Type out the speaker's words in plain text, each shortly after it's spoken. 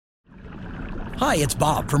Hi, it's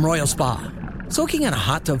Bob from Royal Spa. Soaking in a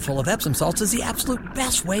hot tub full of Epsom salts is the absolute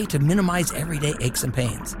best way to minimize everyday aches and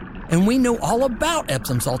pains. And we know all about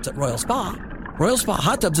Epsom salts at Royal Spa. Royal Spa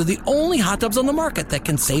hot tubs are the only hot tubs on the market that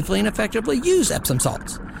can safely and effectively use Epsom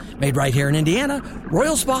salts. Made right here in Indiana,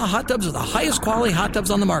 Royal Spa hot tubs are the highest quality hot tubs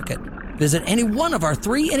on the market. Visit any one of our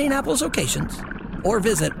 3 Indianapolis locations or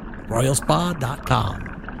visit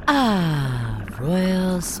royalspa.com. Ah,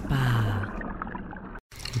 Royal Spa.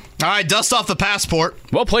 All right, dust off the passport.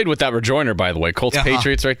 Well played with that rejoinder, by the way. Colts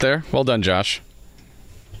Patriots right there. Well done, Josh.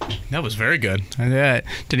 That was very good. I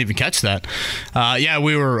didn't even catch that.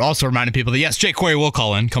 We were also reminding people that, yes, Jake Query will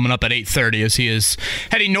call in coming up at 8:30 as he is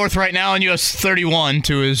heading north right now on US 31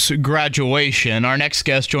 to his graduation. Our next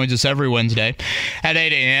guest joins us every Wednesday at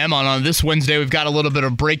 8 a.m. On this Wednesday, we've got a little bit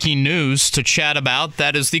of breaking news to chat about.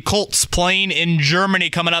 That is the Colts playing in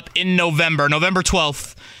Germany coming up in November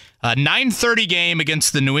 12th. 9:30 game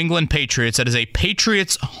against the New England Patriots. That is a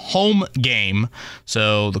Patriots home game.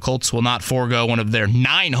 So the Colts will not forego one of their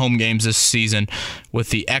 9 home games this season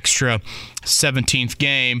with the extra 17th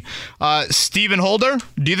game. Stephen Holder,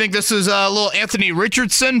 do you think this is a little Anthony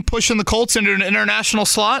Richardson pushing the Colts into an international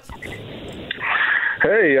slot?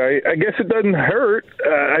 Hey, I guess it doesn't hurt.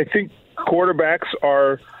 I think quarterbacks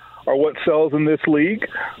are what sells in this league.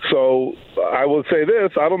 So I will say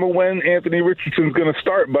this. I don't know when Anthony Richardson's going to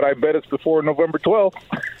start, but I bet it's before November 12th.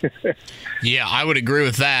 Yeah, I would agree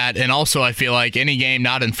with that. And also I feel like any game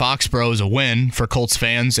not in Foxborough is a win for Colts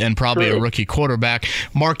fans and probably a rookie quarterback.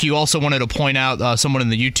 Mark, you also wanted to point out someone in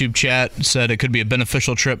the YouTube chat said it could be a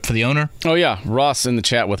beneficial trip for the owner. Oh, yeah. Ross in the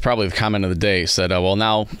chat with probably the comment of the day said, well,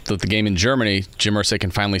 now that the game in Germany, Jim Irsay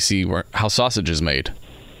can finally see how sausage is made.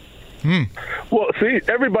 Well, see,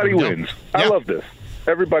 everybody wins. I love this.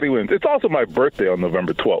 Everybody wins. It's also my birthday on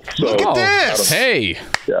November 12th. So, look at this. Hey.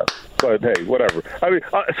 Yeah. But, hey, whatever. I mean,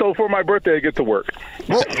 so for my birthday, I get to work.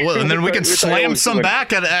 Well, and then we can slam some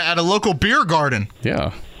back at a local beer garden.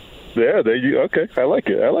 Yeah. Yeah, there you. Okay, I like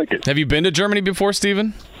it. Have you been to Germany before,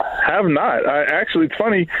 Stephen? Have not. Actually, it's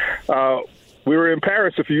funny. We were in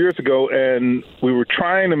Paris a few years ago, and we were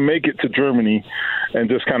trying to make it to Germany and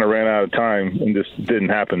just kind of ran out of time and just didn't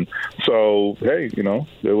happen. So, hey, it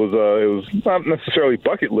was not necessarily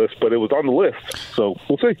bucket list, but it was on the list. So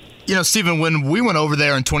we'll see. Stephen, when we went over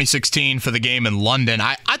there in 2016 for the game in London,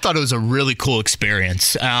 I thought it was a really cool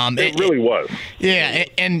experience. It really was. Yeah,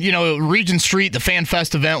 and Regent Street, the Fan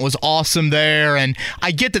Fest event was awesome there, and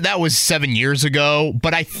I get that was 7 years ago,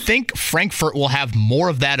 but I think Frankfurt will have more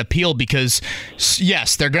of that appeal because,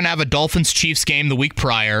 yes, they're going to have a Dolphins-Chiefs game the week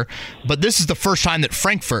prior, but this is the first time that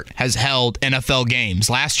Frankfurt has held NFL games.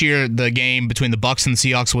 Last year, the game between the Bucs and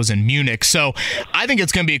the Seahawks was in Munich, so I think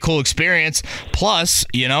it's going to be a cool experience. Plus,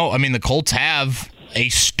 the Colts have a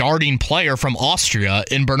starting player from Austria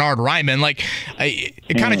in Bernard Reimann.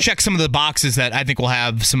 It kind of checks some of the boxes that I think will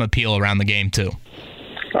have some appeal around the game, too.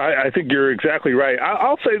 I think you're exactly right.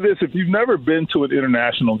 I'll say this. If you've never been to an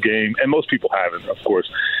international game, and most people haven't, of course,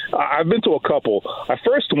 I've been to a couple. I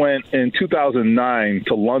first went in 2009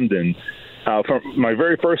 to London for my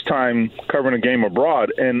very first time covering a game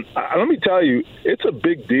abroad. And let me tell you, it's a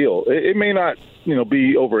big deal. It may not,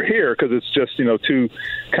 be over here because it's just, two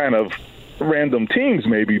kind of random teams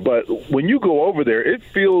maybe, but when you go over there, it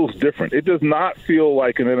feels different. It does not feel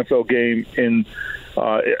like an NFL game in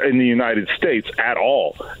the United States at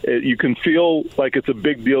all. You can feel like it's a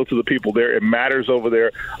big deal to the people there. It matters over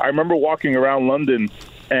there. I remember walking around London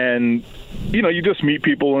and, you just meet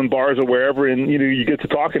people in bars or wherever and, you get to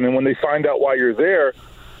talking. And when they find out why you're there,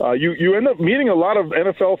 you end up meeting a lot of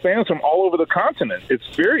NFL fans from all over the continent.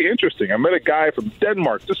 It's very interesting. I met a guy from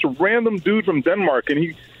Denmark, just a random dude from Denmark,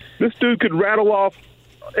 and this dude could rattle off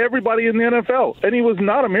everybody in the NFL, and he was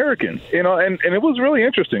not American, and it was really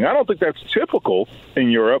interesting. I don't think that's typical in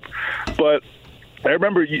Europe, but I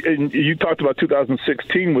remember you talked about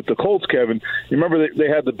 2016 with the Colts, Kevin. You remember they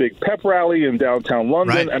had the big pep rally in downtown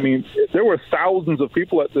London. Right. I mean, there were thousands of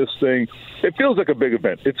people at this thing. It feels like a big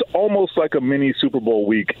event. It's almost like a mini Super Bowl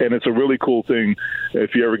week, and it's a really cool thing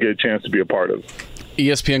if you ever get a chance to be a part of.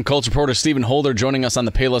 ESPN Colts reporter Stephen Holder joining us on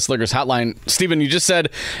the Payless Liquors hotline. Stephen, you just said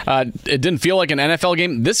it didn't feel like an NFL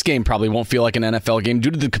game. This game probably won't feel like an NFL game due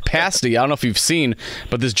to the capacity. I don't know if you've seen,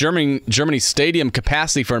 but this Germany stadium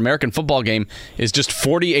capacity for an American football game is just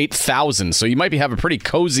 48,000. So you might have a pretty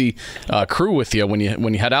cozy crew with you when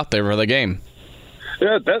you head out there for the game.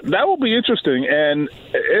 Yeah, that will be interesting, and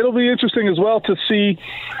it'll be interesting as well to see,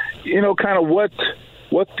 kind of what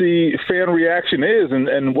the fan reaction is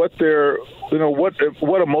and what their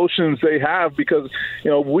what emotions they have, because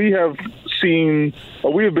we have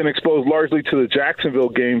we have been exposed largely to the Jacksonville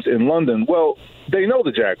games in London. Well, they know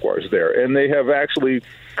the Jaguars there, and they have actually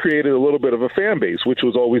created a little bit of a fan base, which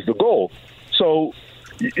was always the goal. So,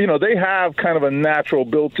 they have kind of a natural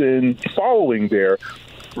built-in following there.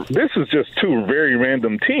 This is just two very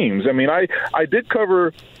random teams. I mean, I did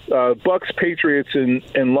cover Bucs Patriots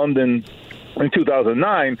in London in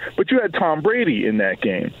 2009, but you had Tom Brady in that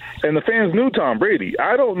game, and the fans knew Tom Brady.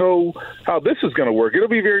 I don't know how this is going to work. It'll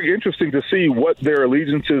be very interesting to see what their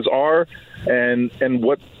allegiances are and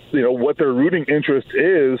what their rooting interest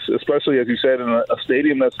is, especially, as you said, in a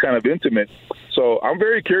stadium that's kind of intimate. So I'm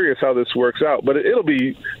very curious how this works out, but they'll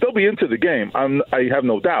be into the game. I have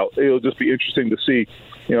no doubt. It'll just be interesting to see,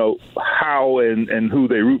 how and who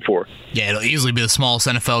they root for. Yeah, it'll easily be the smallest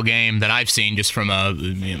NFL game that I've seen, just from a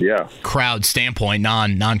crowd standpoint,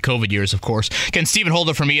 non-COVID years, of course. Again, Stephen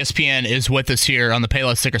Holder from ESPN is with us here on the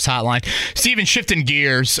Payless Stickers Hotline. Stephen, shifting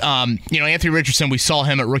gears, Anthony Richardson, we saw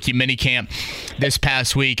him at rookie minicamp this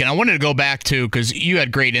past week, and I wanted to go back to, because you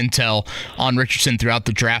had great intel on Richardson throughout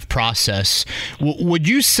the draft process. Would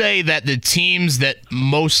you say that the teams that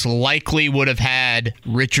most likely would have had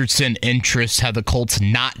Richardson interest have the Colts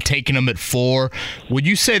not taken him at 4? Would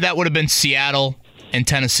you say that would have been Seattle and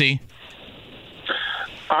Tennessee?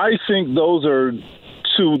 I think those are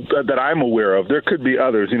two that I'm aware of. There could be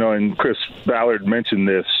others, and Chris Ballard mentioned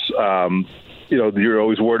this. You're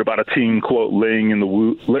always worried about a team, quote, laying in the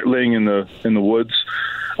woods.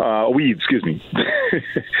 Weeds, excuse me.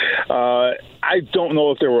 I don't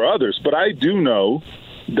know if there were others, but I do know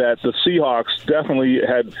that the Seahawks definitely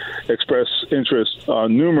had expressed interest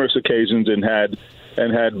on numerous occasions and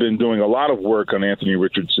had been doing a lot of work on Anthony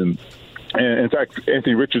Richardson. And in fact,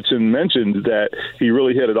 Anthony Richardson mentioned that he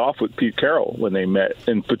really hit it off with Pete Carroll when they met.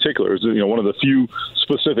 In particular, it was, one of the few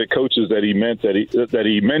specific coaches that he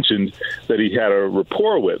mentioned that he had a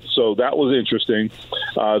rapport with. So that was interesting.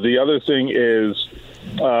 The other thing is,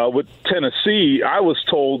 with Tennessee, I was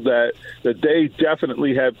told that they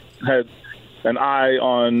definitely had an eye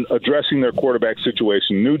on addressing their quarterback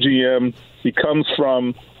situation. New GM, he comes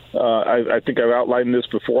from, I think I've outlined this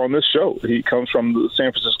before on this show, he comes from the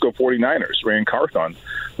San Francisco 49ers, Rand Carthon,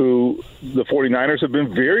 who the 49ers have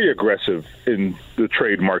been very aggressive in the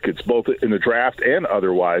trade markets, both in the draft and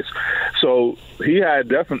otherwise. So he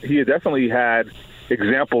definitely had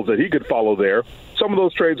examples that he could follow there. Some of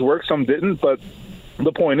those trades worked, some didn't, but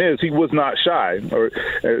the point is, he was not shy, or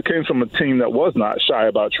it came from a team that was not shy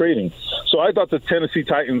about trading. So I thought the Tennessee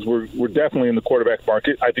Titans were definitely in the quarterback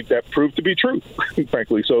market. I think that proved to be true,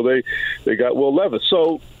 frankly. So they got Will Levis.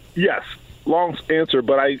 So, yes, long answer,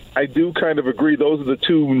 but I do kind of agree. Those are the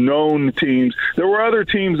two known teams. There were other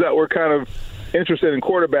teams that were kind of interested in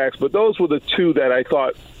quarterbacks, but those were the two that I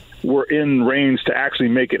thought were in range to actually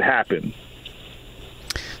make it happen.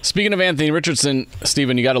 Speaking of Anthony Richardson,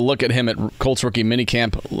 Stephen, you got to look at him at Colts rookie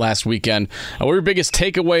minicamp last weekend. What were your biggest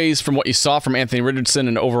takeaways from what you saw from Anthony Richardson,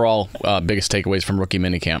 and overall biggest takeaways from rookie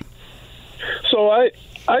minicamp? So I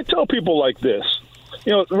tell people like this.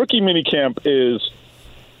 Rookie minicamp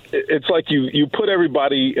it's like you put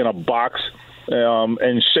everybody in a box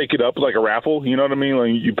and shake it up like a raffle. You know what I mean?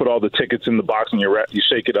 Like you put all the tickets in the box and you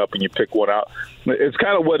shake it up and you pick one out. It's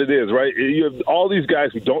kind of what it is, right? You have all these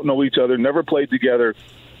guys who don't know each other, never played together.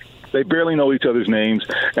 They barely know each other's names.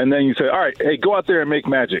 And then you say, all right, hey, go out there and make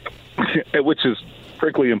magic, which is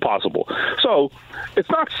frankly impossible. So it's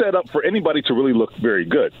not set up for anybody to really look very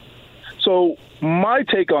good. So my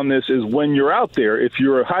take on this is, when you're out there, if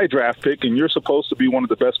you're a high draft pick and you're supposed to be one of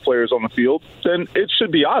the best players on the field, then it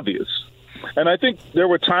should be obvious. And I think there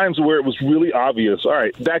were times where it was really obvious, all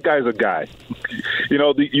right, that guy's a guy.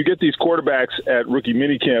 You get these quarterbacks at rookie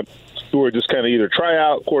minicamp who are just kind of either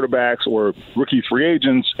tryout quarterbacks or rookie free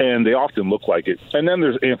agents, and they often look like it. And then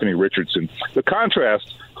there's Anthony Richardson. The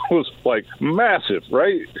contrast was like massive,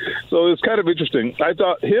 right? So it's kind of interesting. I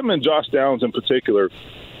thought him and Josh Downs in particular,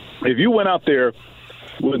 if you went out there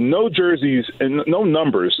with no jerseys and no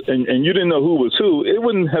numbers and you didn't know who was who, it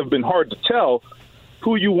wouldn't have been hard to tell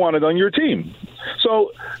who you wanted on your team.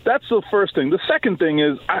 So that's the first thing. The second thing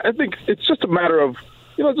is, I think it's just a matter of,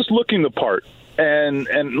 just looking the part and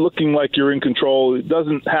looking like you're in control. It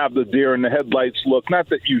doesn't have the deer in the headlights look. Not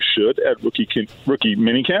that you should at rookie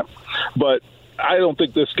minicamp, but I don't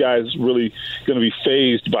think this guy's really going to be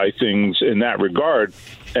fazed by things in that regard.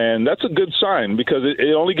 And that's a good sign, because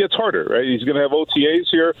it only gets harder, right? He's going to have OTAs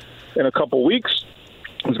here in a couple weeks.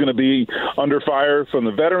 He's going to be under fire from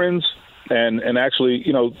the veterans and actually,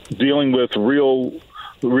 dealing with real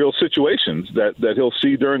situations that he'll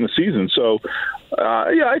see during the season. So,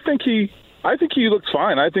 I think he looks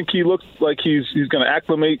fine. I think he looks like he's going to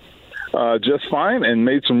acclimate just fine and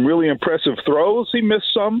made some really impressive throws. He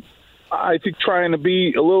missed some, I think, trying to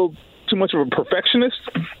be a little too much of a perfectionist.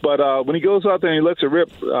 But when he goes out there and he lets it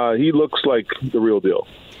rip, he looks like the real deal.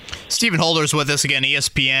 Stephen Holder's with us again,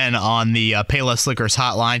 ESPN on the Payless Liquors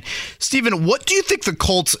hotline. Stephen, what do you think the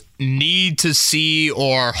Colts need to see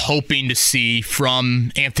or hoping to see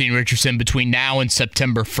from Anthony Richardson between now and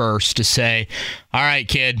September 1st to say, all right,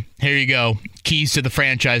 kid, here you go, keys to the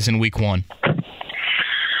franchise in week 1?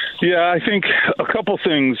 Yeah, I think a couple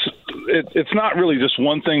things. It's not really just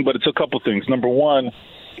one thing, but it's a couple things. Number one,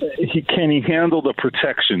 can he handle the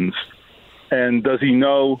protections? And does he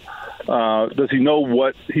know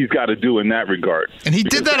what he's got to do in that regard? And he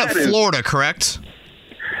did that at Florida, correct?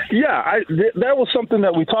 Yeah, that was something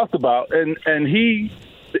that we talked about, and he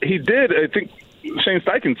did. I think Shane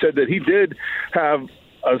Steichen said that he did have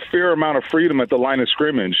a fair amount of freedom at the line of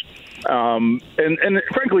scrimmage, and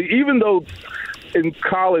frankly, even though in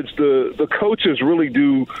college the coaches really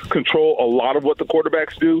do control a lot of what the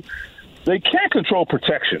quarterbacks do, they can't control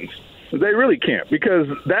protections. They really can't, because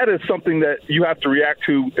that is something that you have to react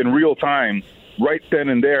to in real time, right then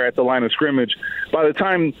and there at the line of scrimmage. By the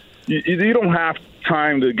time you don't have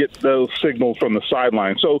time to get those signals from the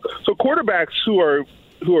sideline, so quarterbacks who are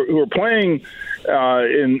playing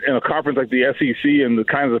in a conference like the SEC and the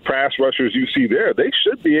kinds of pass rushers you see there, they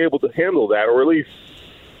should be able to handle that, or at least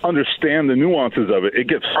understand the nuances of it. It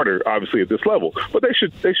gets harder, obviously, at this level, but they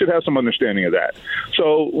should have some understanding of that.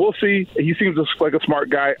 So we'll see. He seems like a smart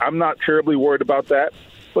guy. I'm not terribly worried about that,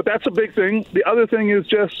 but that's a big thing. The other thing is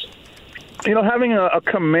just, having a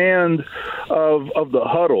command of the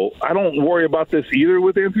huddle. I don't worry about this either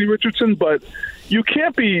with Anthony Richardson, but you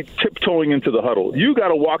can't be tiptoeing into the huddle. You got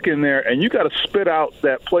to walk in there and you got to spit out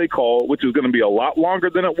that play call, which is going to be a lot longer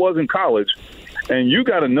than it was in college. And you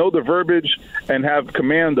got to know the verbiage and have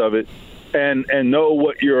command of it, and know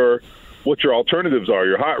what your alternatives are,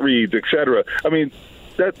 your hot reads, etc. I mean,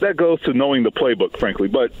 that goes to knowing the playbook, frankly.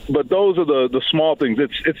 But those are the small things.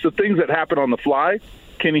 It's the things that happen on the fly.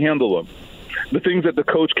 Can he handle them? The things that the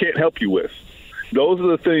coach can't help you with. Those are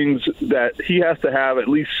the things that he has to have at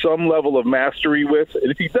least some level of mastery with.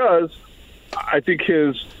 And if he does, I think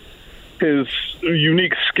his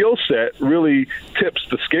unique skill set really tips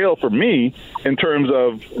the scale for me in terms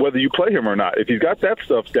of whether you play him or not. If he's got that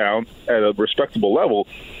stuff down at a respectable level,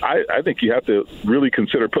 I think you have to really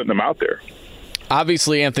consider putting him out there.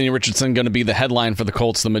 Obviously, Anthony Richardson going to be the headline for the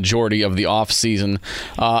Colts the majority of the offseason.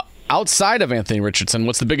 Outside of Anthony Richardson,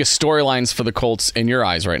 what's the biggest storylines for the Colts in your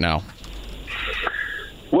eyes right now?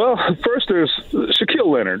 Well, first there's Shaquille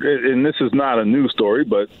Leonard, and this is not a new story,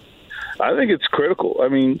 but I think it's critical. I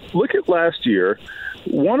mean, look at last year.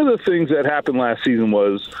 One of the things that happened last season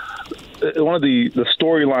was one of the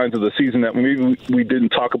storylines of the season that maybe we didn't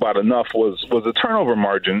talk about enough was the turnover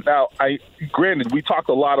margin. Now, granted, we talked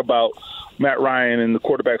a lot about Matt Ryan and the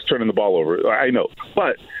quarterbacks turning the ball over. I know,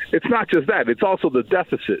 but it's not just that. It's also the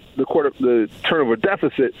deficit, the turnover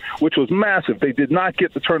deficit, which was massive. They did not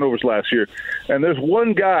get the turnovers last year, and there's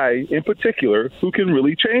one guy in particular who can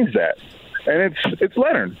really change that, and it's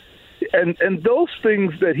Leonard. And those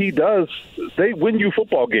things that he does, they win you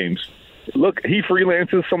football games. Look, he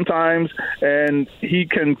freelances sometimes, and you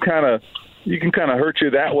can kind of hurt you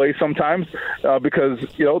that way sometimes because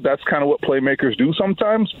that's kind of what playmakers do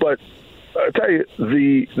sometimes. But I tell you,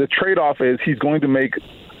 the trade-off is he's going to make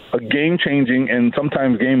a game-changing and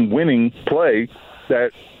sometimes game-winning play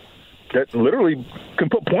that literally can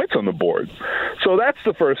put points on the board. So that's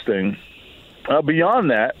the first thing.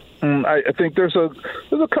 Beyond that, I think there's a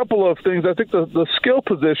couple of things. I think the skill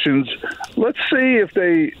positions. Let's see if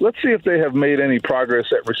they have made any progress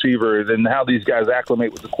at receiver and how these guys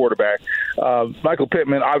acclimate with the quarterback. Michael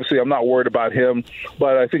Pittman, obviously, I'm not worried about him,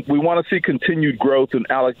 but I think we want to see continued growth in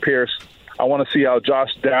Alec Pierce. I want to see how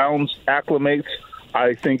Josh Downs acclimates.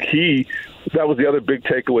 I think that was the other big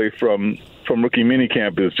takeaway from rookie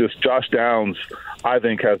minicamp is just Josh Downs. I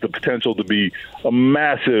think has the potential to be a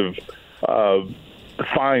massive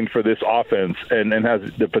find for this offense and has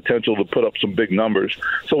the potential to put up some big numbers.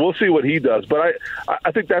 So we'll see what he does. But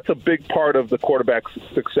I think that's a big part of the quarterback's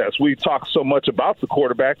success. We talk so much about the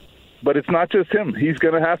quarterback, but it's not just him. He's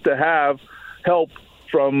going to have help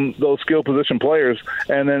from those skill position players.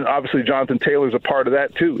 And then obviously Jonathan Taylor's a part of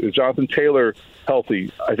that too. Is Jonathan Taylor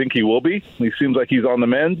healthy? I think he will be. He seems like he's on the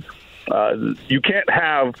mend. You can't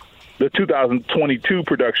have the 2022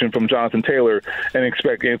 production from Jonathan Taylor and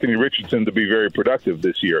expect Anthony Richardson to be very productive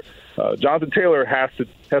this year. Jonathan Taylor has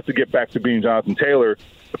to get back to being Jonathan Taylor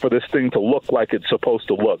for this thing to look like it's supposed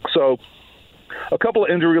to look. So a couple of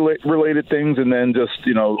injury-related things and then just,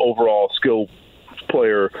 overall skill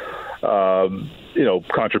player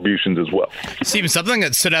contributions as well. Steven, something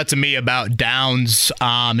that stood out to me about Downs,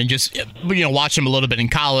 and just watching him a little bit in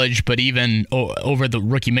college, but even over the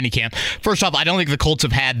rookie minicamp. First off, I don't think the Colts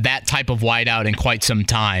have had that type of wideout in quite some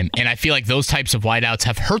time, and I feel like those types of wideouts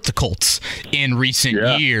have hurt the Colts in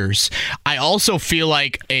recent years. I also feel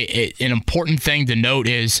like an important thing to note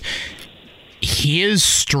is his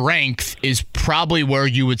strength is probably where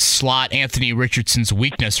you would slot Anthony Richardson's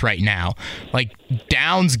weakness right now. Like,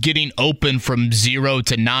 Downs getting open from 0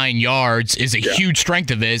 to 9 yards is a huge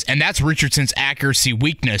strength of his, and that's Richardson's accuracy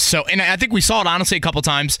weakness. So, and I think we saw it honestly a couple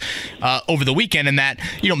times over the weekend in that,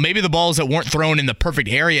 maybe the balls that weren't thrown in the perfect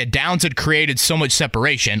area, Downs had created so much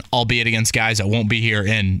separation, albeit against guys that won't be here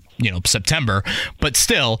in, September. But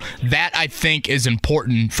still, that I think is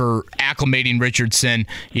important for acclimating Richardson,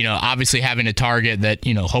 obviously having a target that,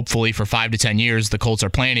 hopefully for 5 to 10 years the Colts are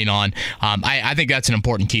planning on. I think that's an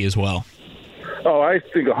important key as well. Oh, I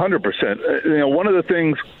think 100%. One of the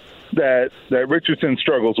things that Richardson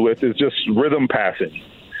struggles with is just rhythm passing,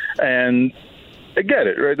 and I get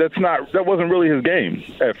it, right? That wasn't really his game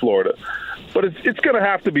at Florida, but it's going to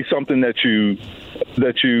have to be something that you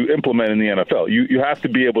implement in the NFL. You have to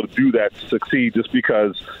be able to do that to succeed, just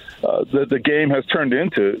because the game has turned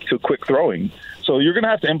into quick throwing. So you're going to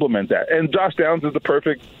have to implement that, and Josh Downs is the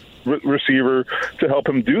perfect receiver to help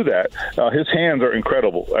him do that. His hands are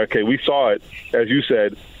incredible. Okay, we saw it, as you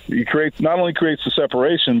said. He not only creates the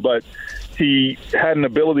separation, but he had an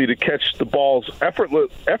ability to catch the balls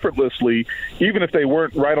effortlessly, even if they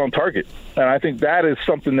weren't right on target. And I think that is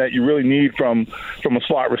something that you really need from a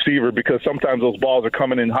slot receiver, because sometimes those balls are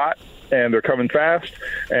coming in hot and they're coming fast,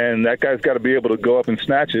 and that guy's got to be able to go up and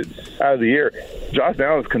snatch it out of the air. Josh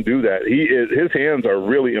Downs can do that. His hands are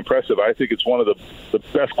really impressive. I think it's one of the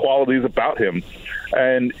best qualities about him.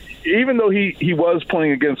 And even though he was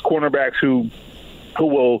playing against cornerbacks who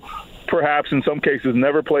will perhaps in some cases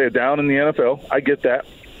never play a down in the NFL, I get that.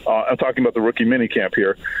 I'm talking about the rookie minicamp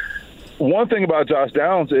here. One thing about Josh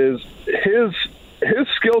Downs is his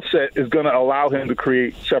skill set is going to allow him to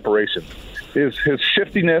create separation. His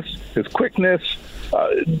shiftiness, his quickness,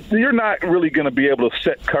 you're not really going to be able to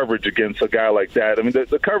set coverage against a guy like that. I mean,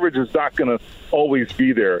 the coverage is not going to always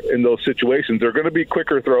be there in those situations. They're going to be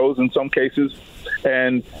quicker throws in some cases,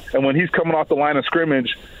 and when he's coming off the line of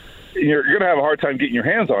scrimmage, you're going to have a hard time getting your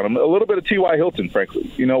hands on him. A little bit of T.Y. Hilton,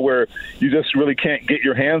 frankly, where you just really can't get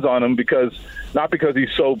your hands on him, not because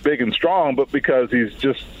he's so big and strong, but because he's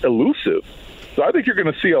just elusive. So I think you're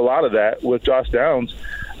going to see a lot of that with Josh Downs.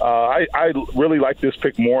 I really like this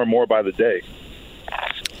pick more and more by the day.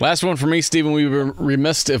 Last one for me, Stephen. We were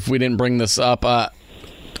remiss if we didn't bring this up.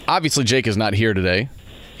 Obviously, Jake is not here today.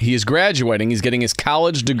 He is graduating. He's getting his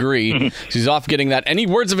college degree. So he's off getting that. Any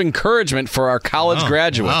words of encouragement for our college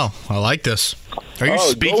graduate? Wow, I like this. Are you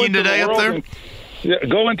speaking today up there?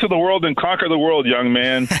 Go into the world and conquer the world, young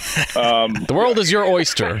man. The world is your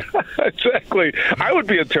oyster. Exactly. I would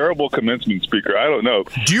be a terrible commencement speaker. I don't know.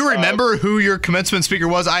 Do you remember who your commencement speaker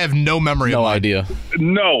was? I have no memory of No idea.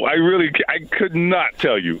 No, I could not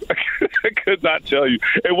tell you. I could not tell you.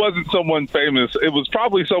 It wasn't someone famous. It was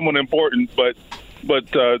probably someone important, but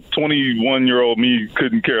 21-year-old me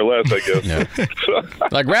couldn't care less, I guess. Yeah.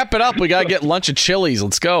 Like, wrap it up. We got to get lunch at Chili's.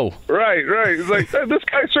 Let's go. Right. It's like, this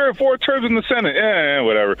guy served 4 terms in the Senate.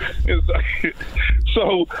 Whatever.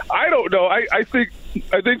 So I don't know. I think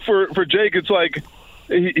for Jake, it's like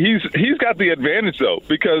he's got the advantage, though,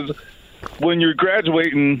 because when you're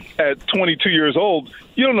graduating at 22 years old,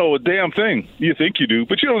 you don't know a damn thing. You think you do,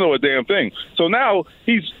 but you don't know a damn thing. So now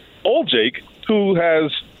he's old Jake who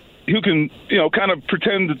can, kind of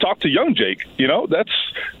pretend to talk to young Jake. You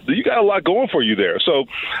got a lot going for you there. So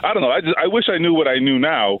I don't know. I wish I knew what I knew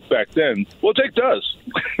now back then. Well, Jake does.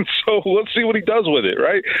 So let's see what he does with it,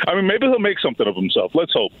 right? I mean, maybe he'll make something of himself.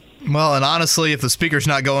 Let's hope. Well, and honestly, if the speaker's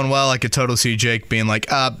not going well, I could totally see Jake being like,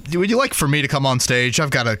 would you like for me to come on stage?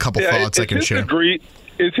 I've got a couple thoughts I can share.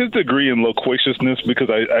 It's his degree in loquaciousness,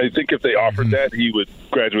 because I think if they offered that, he would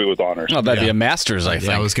graduate with honors. Oh, that'd be a master's, I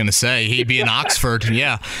think. I was going to say, he'd be in Oxford,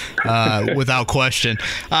 without question.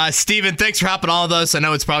 Steven, thanks for hopping on with us. I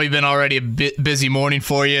know it's probably been already a busy morning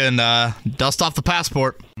for you, and dust off the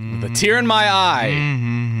passport. With a tear in my eye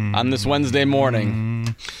on this Wednesday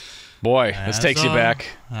morning. Boy, this takes you back.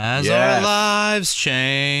 As our lives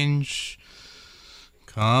change,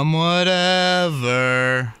 come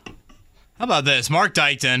whatever. How about this? Mark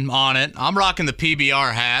Dykton on it. I'm rocking the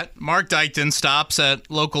PBR hat. Mark Dykton stops at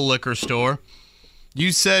local liquor store.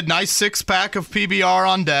 You said nice 6-pack of PBR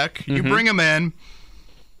on deck. You bring them in.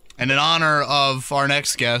 And in honor of our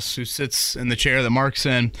next guest, who sits in the chair that Mark's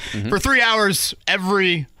in, for 3 hours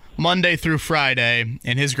every Monday through Friday,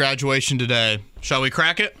 and his graduation today, Shall we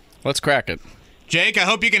crack it? Let's crack it. Jake, I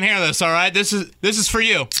hope you can hear this, all right? This is for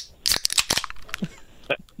you.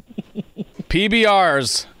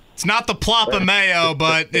 PBRs. It's not the plop of mayo,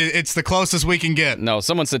 but it's the closest we can get. No,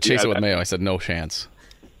 someone said chase it with mayo. I said no chance.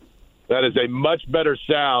 That is a much better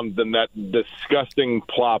sound than that disgusting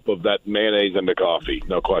plop of that mayonnaise in the coffee.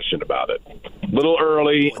 No question about it. A little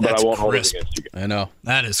early, but I won't hold it against you. I know.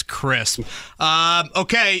 That is crisp.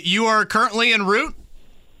 Okay, you are currently en route?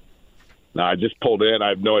 No, I just pulled in. I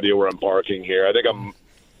have no idea where I'm parking here. I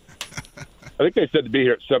think they said to be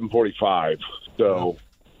here at 7:45. So,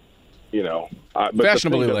 but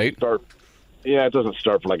fashionably late. It doesn't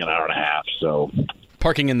start for like an hour and a half. So.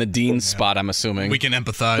 Parking in the Dean's spot, I'm assuming. We can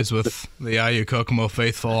empathize with the IU Kokomo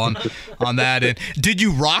faithful on that. And did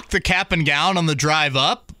you rock the cap and gown on the drive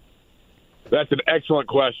up? That's an excellent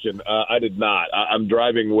question. I did not. I'm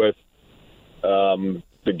driving with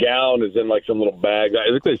the gown is in like some little bag. I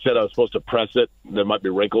think they said I was supposed to press it. There might be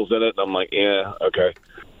wrinkles in it. And I'm like, yeah, okay.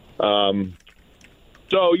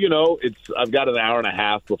 So, I've got an hour and a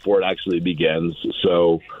half before it actually begins.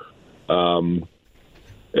 So,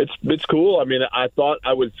 It's cool. I mean, I thought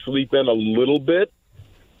I would sleep in a little bit.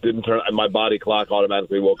 Didn't turn. My body clock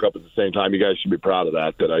automatically woke up at the same time. You guys should be proud of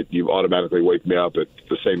that. You automatically wake me up at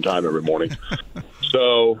the same time every morning.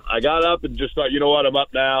 So I got up and just thought, you know what, I'm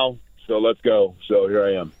up now. So let's go. So here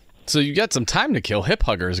I am. So you got some time to kill. Hip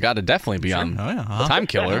Hugger's got to definitely be on Time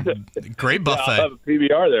Killer. Great buffet. I'll have a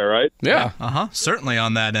PBR there, right? Yeah. Certainly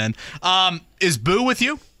on that end. Is Boo with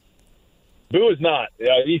you? Boo is not.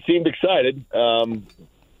 He seemed excited.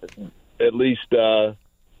 At least that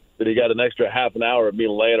he got an extra half an hour of me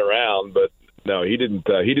laying around, but no, he didn't.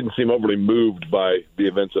 He didn't seem overly moved by the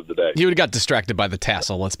events of the day. He would have got distracted by the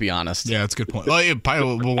tassel. Let's be honest. Yeah, that's a good point. Well, you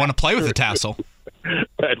probably will want to play with the tassel.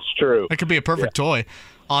 That's true. That could be a perfect toy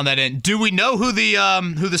on that end. Do we know who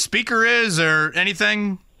the speaker is or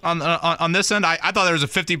anything on this end? I thought there was a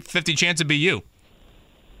 50-50 chance it'd be you.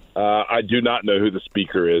 I do not know who the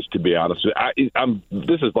speaker is, to be honest.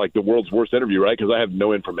 This is like the world's worst interview, right? Because I have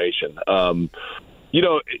no information. In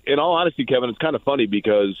all honesty, Kevin, it's kind of funny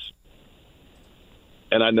because,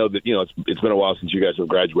 and I know that, it's been a while since you guys have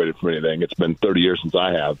graduated from anything. It's been 30 years since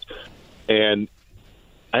I have. And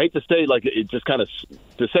I hate to say, like, it just kind of,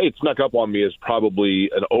 to say it snuck up on me is probably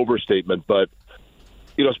an overstatement, but,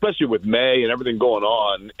 especially with May and everything going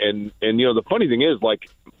on. And the funny thing is, like,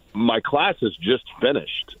 my class has just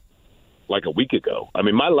finished like a week ago. I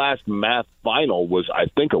mean, my last math final was, I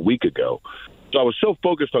think, a week ago. So I was so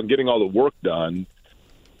focused on getting all the work done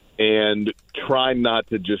and trying not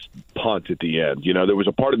to just punt at the end. There was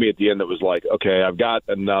a part of me at the end that was like, okay, I've got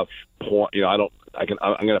enough point. I'm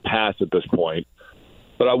going to pass at this point.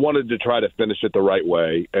 But I wanted to try to finish it the right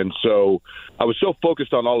way. And so I was so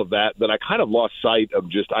focused on all of that that I kind of lost sight of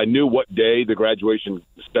I knew what day the graduation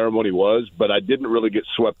ceremony was, but I didn't really get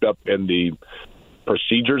swept up in the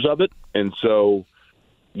procedures of it. And so,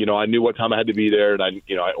 I knew what time I had to be there, and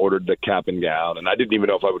I ordered the cap and gown, and I didn't even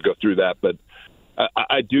know if I would go through that. But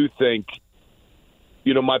I do think,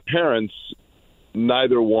 my parents,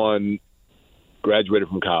 neither one graduated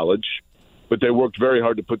from college, but they worked very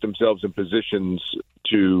hard to put themselves in positions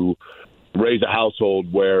to raise a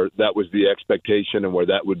household where that was the expectation and where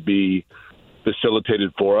that would be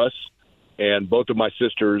facilitated for us. And both of my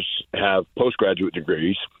sisters have postgraduate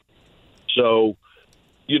degrees. So,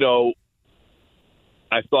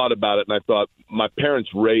 I thought about it and I thought my parents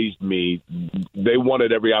raised me. They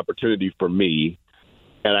wanted every opportunity for me,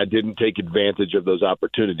 and I didn't take advantage of those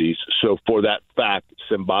opportunities. So for that fact,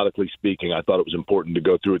 symbolically speaking, I thought it was important to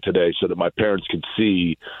go through it today so that my parents could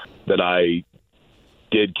see that I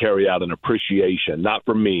did carry out an appreciation, not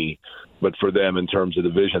for me, but for them in terms of the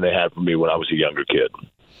vision they had for me when I was a younger kid.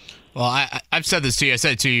 Well, I've said this to you. I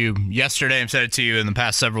said it to you yesterday. I've said it to you in the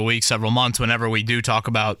past several weeks, several months, whenever we do talk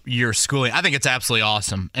about your schooling. I think it's absolutely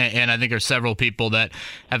awesome. And I think there's several people that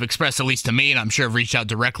have expressed, at least to me, and I'm sure have reached out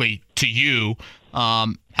directly to you,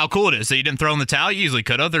 how cool it is that you didn't throw in the towel. You easily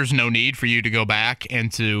could have. There's no need for you to go back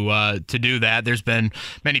and to do that. There's been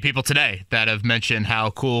many people today that have mentioned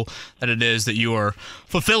how cool that it is that you are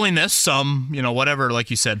fulfilling this whatever, like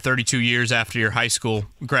you said, 32 years after your high school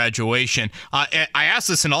graduation. I ask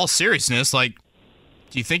this in all seriousness, like,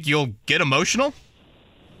 do you think you'll get emotional?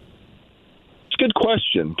 It's a good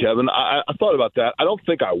question, Kevin. I thought about that. I don't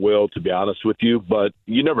think I will, to be honest with you, but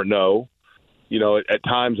you never know. At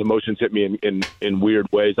times emotions hit me in weird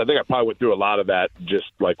ways. I think I probably went through a lot of that just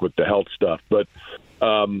like with the health stuff. But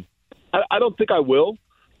I don't think I will.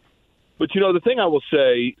 But, the thing I will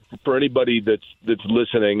say for anybody that's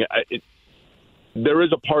listening, there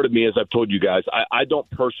is a part of me, as I've told you guys, I don't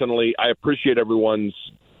personally – I appreciate everyone's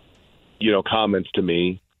comments to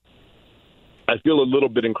me, I feel a little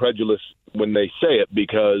bit incredulous when they say it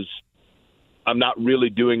because I'm not really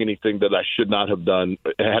doing anything that I should not have done.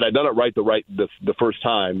 Had I done it the first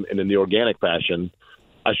time and in the organic fashion,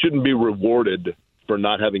 I shouldn't be rewarded for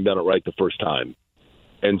not having done it right the first time.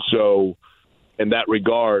 And so in that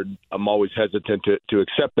regard, I'm always hesitant to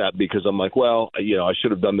accept that because I'm like, well, I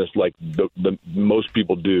should have done this like the most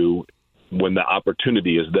people do when the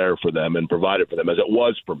opportunity is there for them and provided for them, as it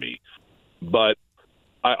was for me. But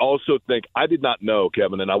I also think I did not know,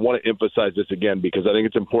 Kevin, and I want to emphasize this again because I think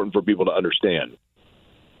it's important for people to understand.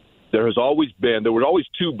 There were always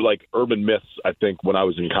two like urban myths, I think, when I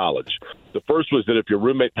was in college. The first was that if your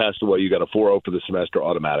roommate passed away, you got a 4.0 for the semester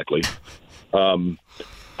automatically.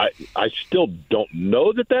 I still don't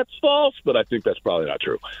know that that's false, but I think that's probably not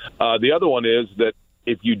true. The other one is that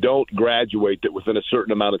if you don't graduate, that within a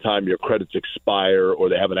certain amount of time your credits expire or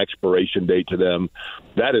they have an expiration date to them.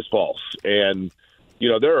 That is false. And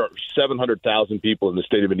there are 700,000 people in the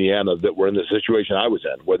state of Indiana that were in the situation I was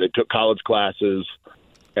in, where they took college classes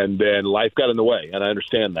and then life got in the way. And I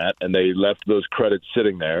understand that. And they left those credits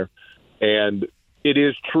sitting there. And it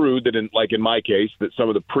is true that in my case, that some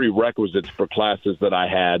of the prerequisites for classes that I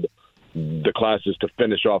had, the classes to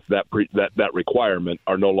finish off that requirement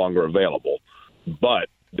are no longer available. But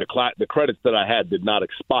the credits that I had did not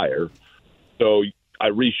expire. So I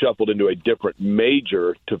reshuffled into a different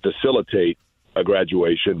major to facilitate a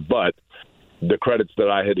graduation, but the credits that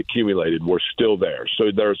I had accumulated were still there. So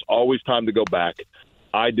there's always time to go back.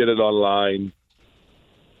 I did it online.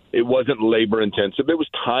 It wasn't labor intensive. It was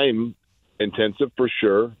time intensive for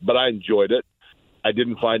sure, but I enjoyed it. I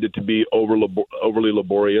didn't find it to be overly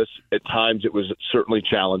laborious. At times it was certainly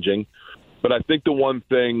challenging. But I think the one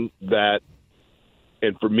thing that,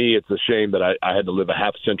 and for me it's a shame that I had to live a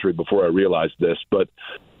half century before I realized this, but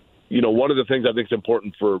one of the things I think is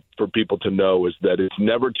important for people to know is that it's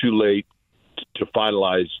never too late to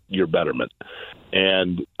finalize your betterment.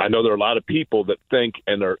 And I know there are a lot of people that think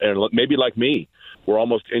and maybe like me, were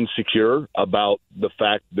almost insecure about the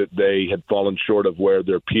fact that they had fallen short of where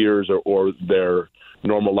their peers or their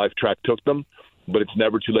normal life track took them. But it's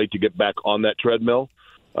never too late to get back on that treadmill.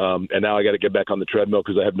 And now I got to get back on the treadmill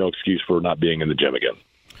because I have no excuse for not being in the gym again.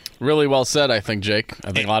 Really well said, I think, Jake.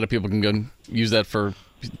 I think a lot of people can go use that for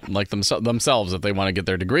like themselves if they want to get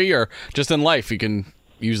their degree or just in life. You can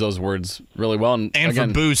use those words really well. And again,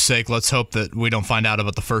 for Boo's sake, let's hope that we don't find out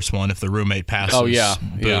about the first one if the roommate passes. Oh, yeah.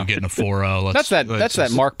 Boo getting a 4.0. That's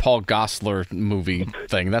that Mark Paul Gosselaar movie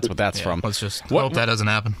thing. That's what that's from. Let's just hope that doesn't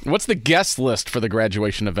happen. What's the guest list for the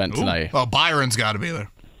graduation event tonight? Well, Byron's got to be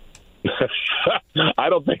there. I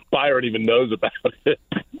don't think Byron even knows about it.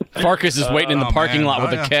 Farkas is waiting in the parking lot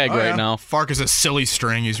with a keg right now. Farkas is a silly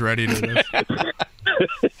string. He's ready to do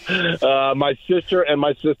my sister and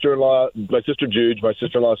my sister-in-law, my sister Juge, my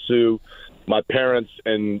sister-in-law Sue, my parents,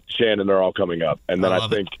 and Shannon are all coming up. And then I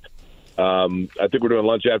think we're doing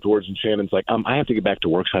lunch afterwards, and Shannon's like, I have to get back to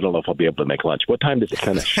work, so I don't know if I'll be able to make lunch. What time does it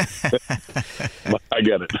finish? I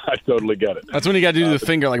get it. I totally get it. That's when you got to do the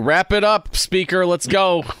finger, like, wrap it up, speaker, let's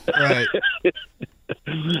go. Right.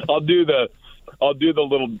 I'll do the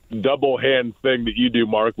little double hand thing that you do,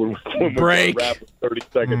 Mark, when break. We wrap 30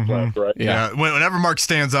 seconds left, right? Yeah. Whenever Mark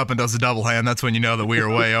stands up and does the double hand, that's when you know that we are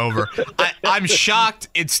way over. I'm shocked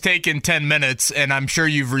it's taken 10 minutes, and I'm sure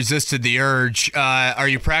you've resisted the urge. Are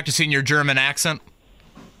you practicing your German accent?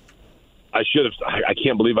 I should have. I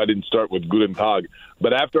can't believe I didn't start with Guten Tag.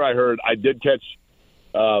 But after I did catch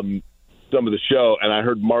some of the show, and I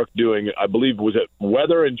heard Mark doing, I believe, was it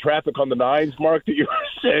weather and traffic on the nines, Mark, that you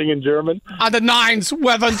were saying in German? On the nines,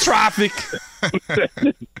 weather and traffic.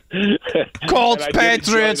 Colts,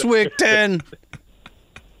 Patriots, week 10.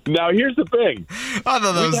 Now, here's the thing. I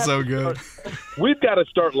thought that was so good. We've got to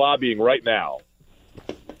start lobbying right now.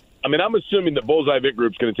 I mean, I'm assuming that Bullseye Event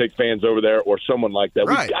Group's going to take fans over there or someone like that.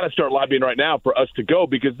 Right. We've got to start lobbying right now for us to go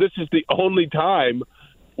because this is the only time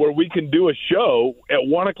where we can do a show at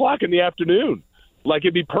 1 o'clock in the afternoon. Like,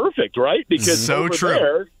 it'd be perfect, right? Because so over true.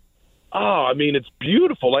 there, I mean, it's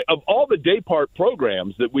beautiful. Like, of all the day part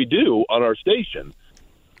programs that we do on our station,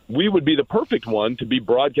 we would be the perfect one to be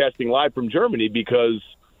broadcasting live from Germany because,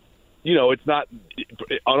 it's not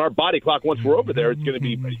on our body clock. Once we're over there, it's going to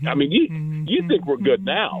be, I mean, you think we're good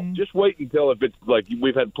now. Just wait until if it's like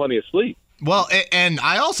we've had plenty of sleep. Well, and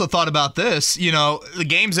I also thought about this, the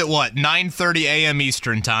game's at 9:30 a.m.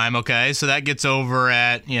 Eastern time, okay? So that gets over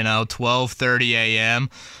at, 12:30 a.m.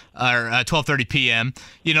 or 12:30 p.m.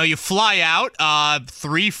 You fly out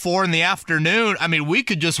 3, 4 in the afternoon. I mean, we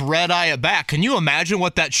could just red-eye it back. Can you imagine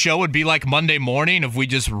what that show would be like Monday morning if we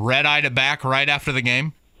just red-eyed it back right after the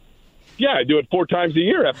game? Yeah, I do it 4 times a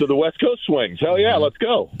year after the West Coast swings. Hell yeah, let's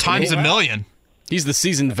go. Times a million. He's the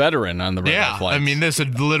seasoned veteran on the red eye flights. I mean, this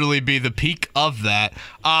would literally be the peak of that.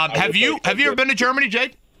 Have you ever been to Germany,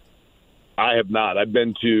 Jake? I have not. I've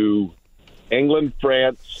been to England,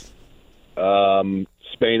 France,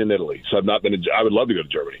 Spain, and Italy. So I've not been to. I would love to go to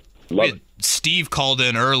Germany. Love it. Steve called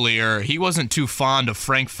in earlier. He wasn't too fond of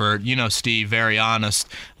Frankfurt. You know, Steve, very honest.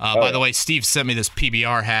 By the way, Steve sent me this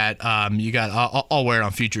PBR hat. I'll wear it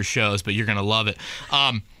on future shows, but you're gonna love it.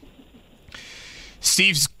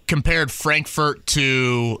 Steve's compared Frankfurt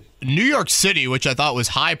to New York City, which I thought was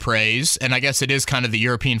high praise, and I guess it is kind of the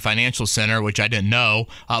European Financial Center, which I didn't know.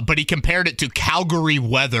 But he compared it to Calgary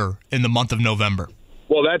weather in the month of November.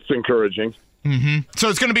 Well, that's encouraging. Mm-hmm. So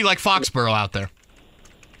it's going to be like Foxborough out there.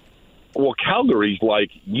 Well, Calgary's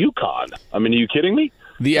like Yukon. I mean, are you kidding me?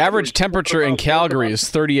 The average temperature in Calgary is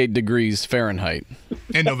 38 degrees Fahrenheit.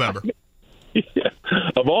 In November. Yeah.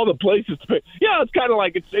 Of all the places to yeah, it's kind of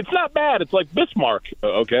like it's not bad. It's like Bismarck,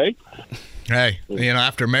 okay? Hey,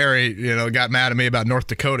 after Mary, got mad at me about North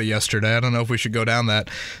Dakota yesterday. I don't know if we should go down that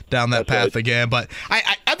path right again, but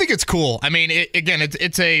I think it's cool. I mean,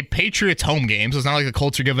 it's a Patriots home game, so it's not like the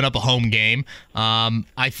Colts are giving up a home game.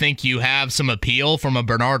 I think you have some appeal from a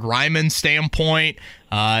Bernard Ryman standpoint.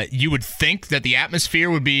 You would think that the atmosphere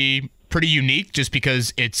would be pretty unique just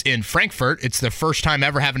because it's in Frankfurt. It's their first time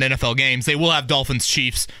ever having NFL games. They will have Dolphins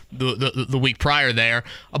Chiefs the week prior there,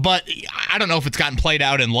 but I don't know if it's gotten played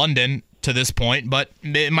out in London to this point, but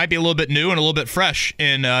it might be a little bit new and a little bit fresh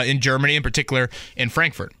in Germany, in particular in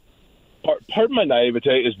Frankfurt. Pardon my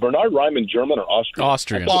naivete. Is Bernard Ryman German or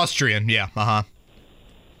Austrian? Austrian, yeah. Uh-huh.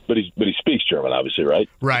 But he speaks German, obviously, right?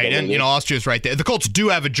 Right, and Austria's right there. The Colts do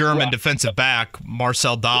have a German defensive back,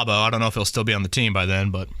 Marcel Dabo. I don't know if he'll still be on the team by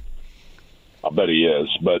then, but I'll bet he is.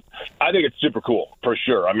 But I think it's super cool, for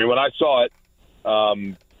sure. I mean, when I saw it,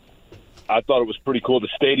 I thought it was pretty cool. The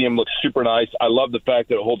stadium looks super nice. I love the fact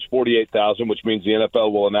that it holds 48,000, which means the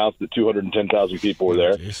NFL will announce that 210,000 people were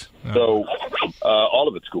there. So all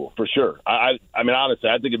of it's cool, for sure. I mean, honestly,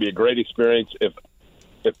 I think it'd be a great experience.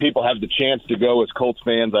 If people have the chance to go as Colts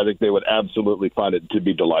fans, I think they would absolutely find it to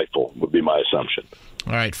be delightful, would be my assumption.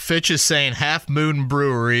 All right, Fitch is saying Half Moon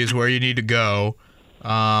Brewery is where you need to go.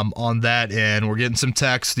 On that end, we're getting some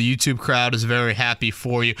texts. The YouTube crowd is very happy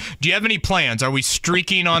for you. Do you have any plans? Are we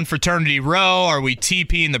streaking on Fraternity Row? Are we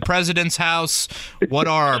TPing the president's house? What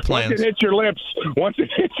are our plans? Once it hits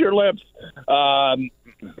your lips. I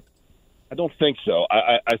don't think so.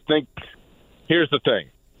 I think here's the thing.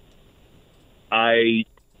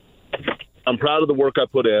 I'm proud of the work I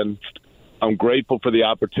put in. I'm grateful for the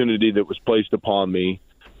opportunity that was placed upon me.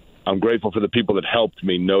 I'm grateful for the people that helped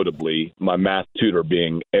me, notably my math tutor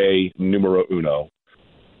being a numero uno.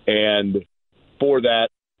 And for that,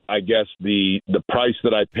 I guess the price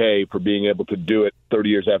that I pay for being able to do it 30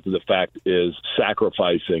 years after the fact is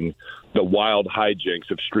sacrificing the wild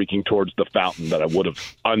hijinks of streaking towards the fountain that I would have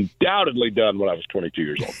undoubtedly done when I was 22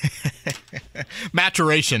 years old.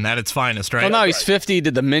 Maturation at its finest, right? Well, now he's 50,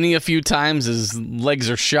 did the mini a few times. His legs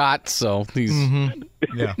are shot, so he's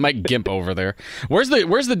might gimp over there. Where's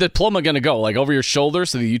the diploma going to go? Like over your shoulder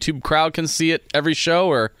so the YouTube crowd can see it every show,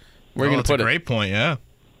 or where are you going to put it? That's a great point, yeah.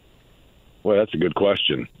 Well, that's a good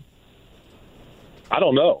question. I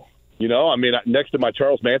don't know. I mean, next to my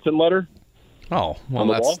Charles Manson letter. Oh,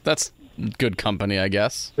 well, that's good company, I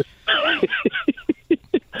guess.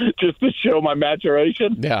 Just to show my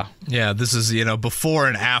maturation. Yeah. Yeah, this is, before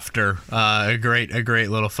and after. A great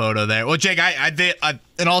little photo there. Well, Jake, I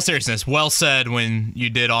in all seriousness, well said when you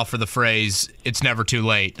did offer the phrase, it's never too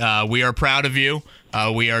late. We are proud of you.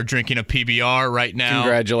 We are drinking a PBR right now.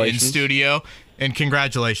 Congratulations. In studio. And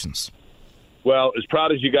congratulations. Well, as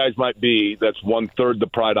proud as you guys might be, that's 1/3 the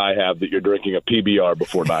pride I have that you're drinking a PBR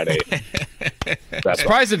before 9 a.m. I'm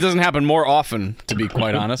surprised it doesn't happen more often, to be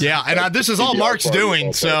quite honest. Yeah, and this is all Mark's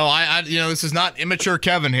doing, so I this is not immature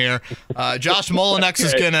Kevin here. Josh Molinex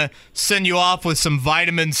is going to send you off with some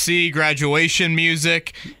vitamin C graduation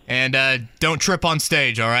music, and don't trip on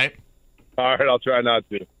stage, all right? All right, I'll try not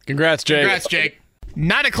to. Congrats, Jake. Congrats, Jake.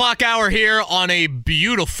 9 o'clock hour here on a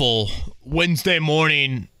beautiful Wednesday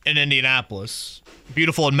morning in Indianapolis.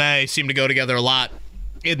 Beautiful and May seem to go together a lot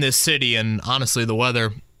in this city, and honestly, the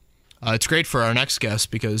weather, it's great for our next guest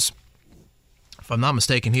because, if I'm not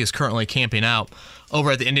mistaken, he is currently camping out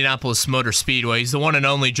over at the Indianapolis Motor Speedway. He's the one and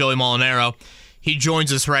only Joey Mulinaro. He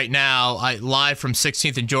joins us right now, live from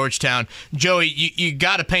 16th and Georgetown. Joey, you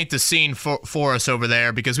got to paint the scene for us over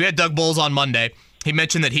there because we had Doug Bowles on Monday. He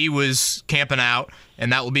mentioned that he was camping out,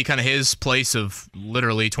 and that will be kind of his place of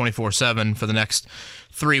literally 24/7 for the next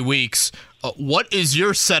 3 weeks. what is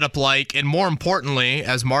your setup like? And more importantly,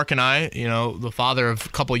 as Mark and I, the father of a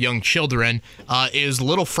couple young children, is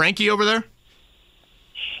little Frankie over there?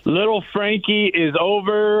 Little Frankie is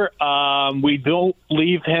over. We don't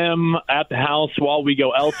leave him at the house while we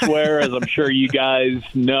go elsewhere, as I'm sure you guys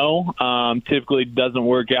know. Typically doesn't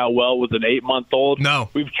work out well with an 8-month-old. No.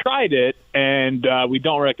 We've tried it, and we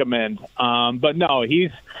don't recommend. But no, he's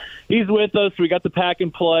with us. We got the pack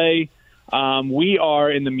and play. We are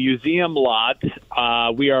in the museum lot.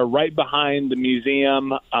 We are right behind the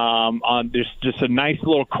museum. There's just a nice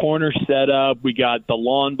little corner setup. We got the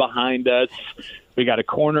lawn behind us. We got a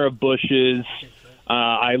corner of bushes.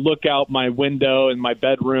 I look out my window in my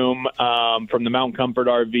bedroom from the Mountain Comfort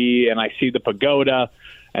RV, and I see the pagoda.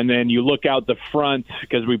 And then you look out the front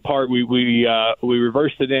because we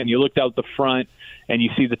reversed it in. You looked out the front, and you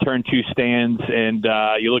see the turn 2 stands, and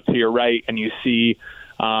you look to your right, and you see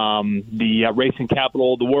the racing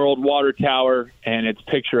capital of the world, water tower, and it's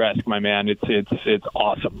picturesque, my man. It's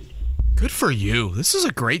awesome. Good for you. This is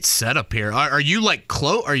a great setup here. Are you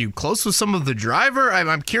close? Are you close with some of the driver?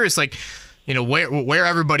 I'm curious, where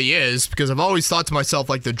everybody is, because I've always thought to myself,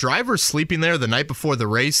 the driver sleeping there the night before the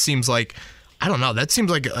race seems like, I don't know, that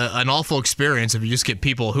seems like an awful experience if you just get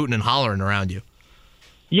people hooting and hollering around you.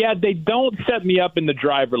 Yeah, they don't set me up in the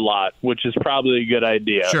driver lot, which is probably a good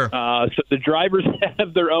idea. Sure. So the drivers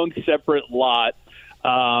have their own separate lot,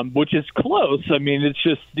 which is close. I mean, it's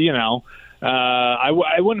just, I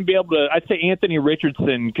wouldn't be able to. I'd say Anthony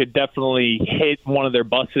Richardson could definitely hit one of their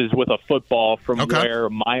buses with a football from where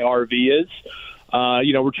my RV is.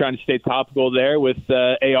 We're trying to stay topical there with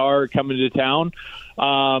AR coming to town.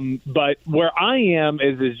 But where I am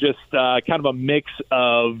is just kind of a mix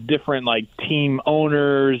of different team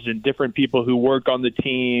owners and different people who work on the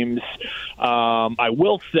teams. I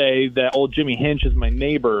will say that old Jimmy Hinch is my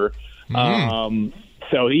neighbor.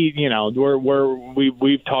 So he,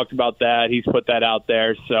 we've talked about that. He's put that out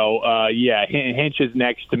there. So Hinch is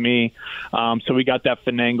next to me. So we got that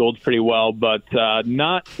finagled pretty well, but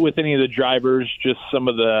not with any of the drivers. Just some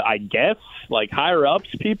of the, I guess, higher ups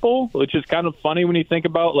people, which is kind of funny when you think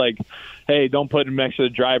about hey, don't put him next to the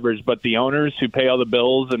drivers, but the owners who pay all the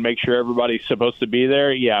bills and make sure everybody's supposed to be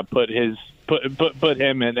there. Yeah, put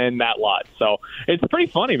him in that lot. So it's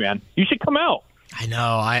pretty funny, man. You should come out. I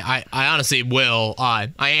know. I honestly will. I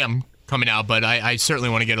am coming out, but I certainly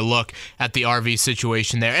want to get a look at the RV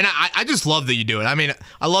situation there. And I just love that you do it. I mean,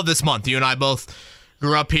 I love this month. You and I both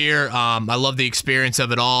grew up here. I love the experience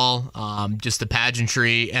of it all. Just the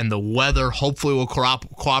pageantry and the weather hopefully will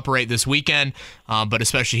cooperate this weekend, but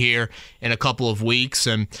especially here in a couple of weeks.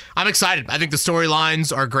 And I'm excited. I think the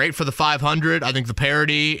storylines are great for the 500. I think the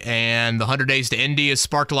parody and the 100 Days to Indy has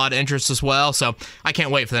sparked a lot of interest as well. So I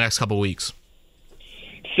can't wait for the next couple of weeks.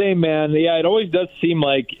 Same, man. Yeah, it always does seem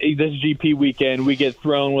like this GP weekend we get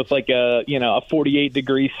thrown with a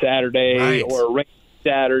 48-degree Saturday right. or a rainy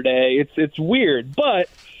Saturday. It's weird, but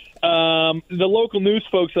the local news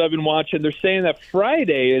folks that I've been watching, they're saying that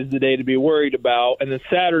Friday is the day to be worried about, and then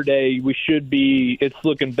Saturday it's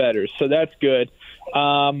looking better, so that's good.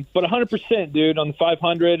 But 100%, dude, on the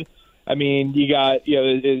 500. I mean, you got,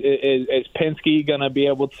 is Penske going to be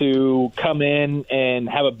able to come in and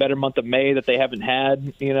have a better month of May that they haven't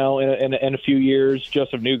had, in a few years?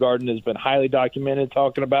 Joseph Newgarden has been highly documented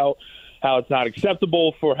talking about how it's not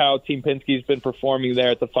acceptable for how Team Penske's been performing there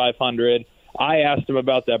at the 500. I asked him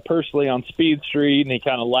about that personally on Speed Street, and he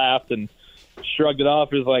kind of laughed and shrugged it off.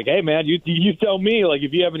 He was like, hey, man, you tell me,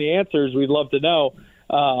 if you have any answers, we'd love to know.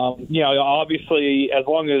 Obviously, as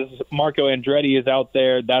long as Marco Andretti is out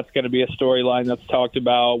there, that's going to be a storyline that's talked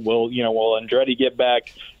about. Will Andretti get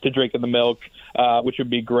back to drinking the milk, which would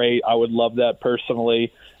be great. I would love that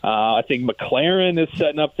personally. I think McLaren is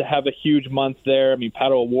setting up to have a huge month there. I mean,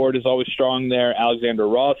 Pato O'Ward is always strong there. Alexander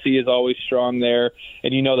Rossi is always strong there.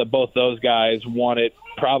 And you know that both those guys want it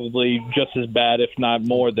probably just as bad, if not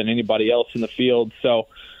more, than anybody else in the field. So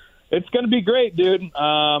it's going to be great, dude.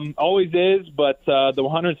 Always is, but the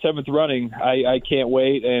 107th running, I can't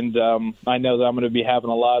wait, and I know that I'm going to be having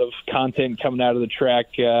a lot of content coming out of the track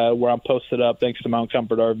where I'm posted up, thanks to Mount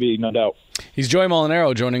Comfort RV, no doubt. He's Joey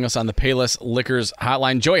Mulinaro joining us on the Payless Liquors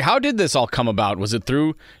Hotline. Joey, how did this all come about? Was it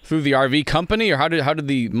through the RV company, or how did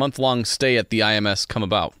the month-long stay at the IMS come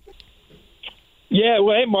about? Yeah,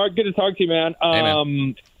 well, hey, Mark, good to talk to you, man. Hey,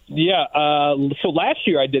 man. Yeah, so last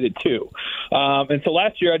year I did it too. And so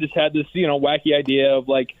last year I just had this, wacky idea of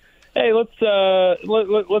hey, let's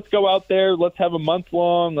go out there, let's have a month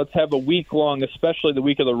long, let's have a week long, especially the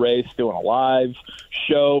week of the race, doing a live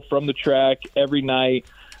show from the track every night.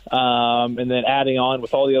 and then adding on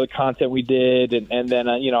with all the other content we did. And then,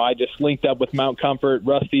 I just linked up with Mount Comfort,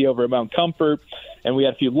 Rusty over at Mount Comfort, and we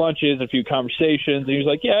had a few lunches, a few conversations. And he was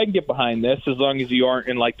like, yeah, I can get behind this as long as you aren't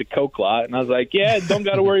in, like, the Coke lot. And I was like, yeah, don't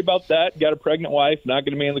got to worry about that. Got a pregnant wife, not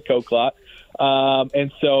going to be in the Coke lot.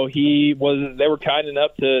 And so they were kind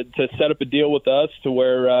enough to set up a deal with us to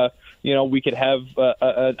where, we could have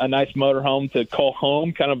a nice motorhome to call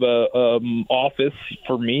home, kind of a office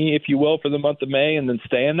for me, if you will, for the month of May, and then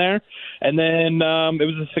staying there. And then it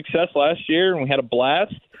was a success last year, and we had a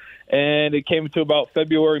blast. And it came to about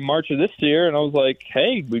February, March of this year, and I was like,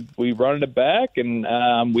 hey, we run it back,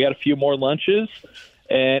 and we had a few more lunches.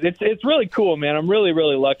 And it's really cool, man. I'm really,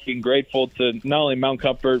 really lucky and grateful to not only Mount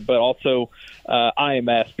Comfort, but also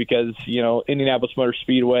IMS, because, Indianapolis Motor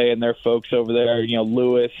Speedway and their folks over there,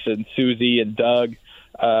 Lewis and Susie and Doug,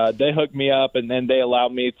 they hooked me up, and then they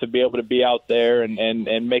allowed me to be able to be out there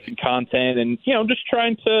and making content and, just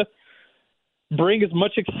trying to bring as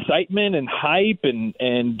much excitement and hype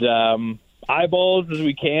and eyeballs as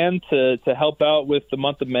we can to help out with the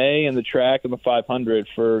month of May and the track and the 500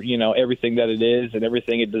 for, everything that it is and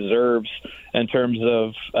everything it deserves in terms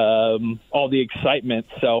of all the excitement.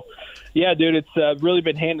 So, yeah, dude, it's really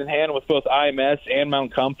been hand in hand with both IMS and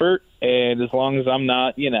Mount Comfort. And as long as I'm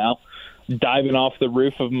not, diving off the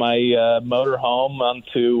roof of my motorhome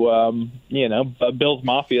onto, Bill's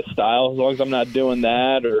Mafia style, as long as I'm not doing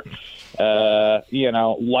that or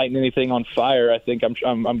lighting anything on fire, I think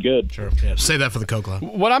I'm good. Sure. Yeah. Say that for the Coke Club.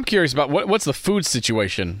 What I'm curious about, what's the food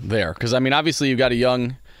situation there? Because, obviously you've got a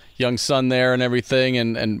young son there and everything,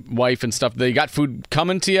 and wife and stuff. They got food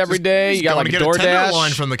coming to you every day? You got like a DoorDash?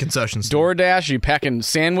 Line from the concession stand. DoorDash? Are you packing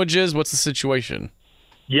sandwiches? What's the situation?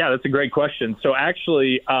 Yeah, that's a great question. So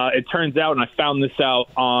actually, it turns out, and I found this out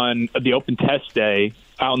on the open test day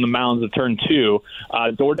out in the mountains of Turn 2,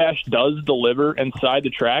 DoorDash does deliver inside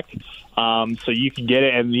the track. So you can get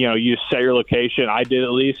it and, you set your location. I did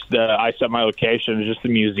at least. I set my location as just the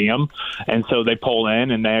museum. And so they pull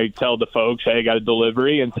in and they tell the folks, hey, I got a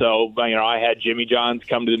delivery. And so, I had Jimmy John's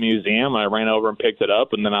come to the museum. I ran over and picked it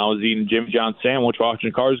up. And then I was eating Jimmy John's sandwich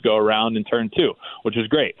watching cars go around in Turn 2, which is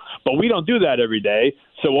great. But we don't do that every day.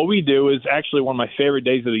 So what we do is actually one of my favorite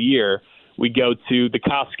days of the year. We go to the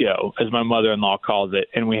Costco, as my mother-in-law calls it,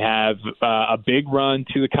 and we have a big run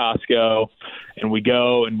to the Costco, and we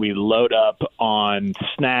go and we load up on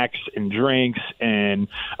snacks and drinks and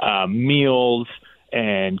meals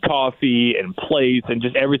and coffee and plates and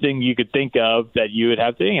just everything you could think of that you would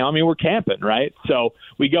have to, we're camping, right? So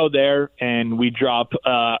we go there and we drop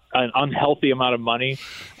an unhealthy amount of money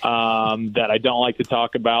that I don't like to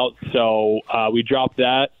talk about. So we drop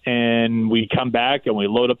that and we come back and we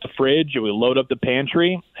load up the fridge and we load up the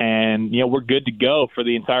pantry and, we're good to go for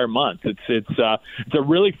the entire month. It's a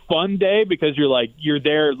really fun day because you're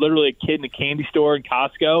there literally a kid in a candy store in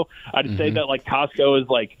Costco. I'd say that like Costco is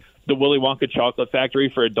like the Willy Wonka chocolate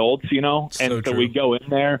factory for adults, and so we go in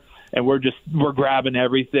there and we're grabbing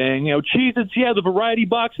everything, Cheez-Its, yeah, the variety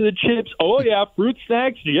box of the chips. Oh yeah, fruit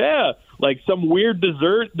snacks. Yeah. Like some weird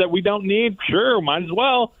dessert that we don't need. Sure. Might as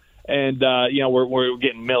well. And, we're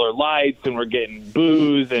getting Miller Lights and we're getting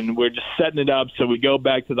booze and we're just setting it up. So we go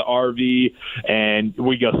back to the RV and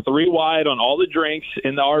we go 3 wide on all the drinks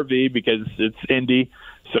in the RV because it's Indy.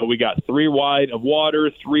 So we got 3 wide of water,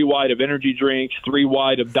 3 wide of energy drinks, 3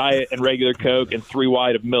 wide of diet and regular Coke, and 3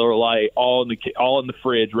 wide of Miller Lite, all in the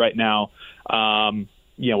fridge right now.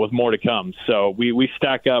 With more to come. So we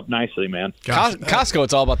stack up nicely, man. Costco,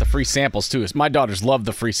 it's all about the free samples too. My daughters love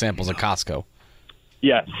the free samples at Costco.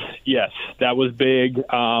 Yes, that was big.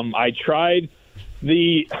 I tried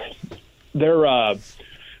the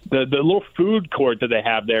little food court that they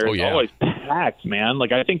have there is always packed, man.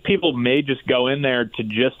 Like, I think people may just go in there to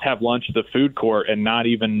just have lunch at the food court and not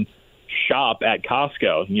even shop at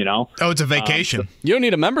Costco, Oh, it's a vacation. You don't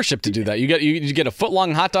need a membership to do that. You get a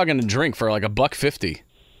foot-long hot dog and a drink for like $1.50.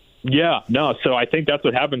 Yeah, no, so I think that's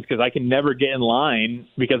what happens because I can never get in line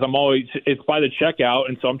because it's by the checkout,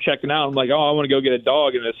 and so I'm checking out. I'm like, oh, I want to go get a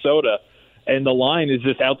dog and a soda. And the line is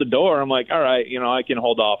just out the door. I'm like, all right, I can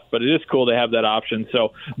hold off. But it is cool to have that option.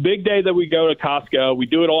 So big day that we go to Costco. We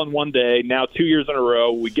do it all in one day. Now 2 years in a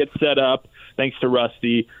row. We get set up. Thanks to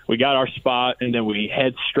Rusty. We got our spot, and then we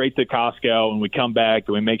head straight to Costco, and we come back,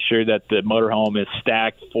 and we make sure that the motorhome is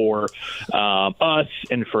stacked for us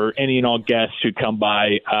and for any and all guests who come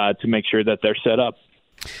by to make sure that they're set up.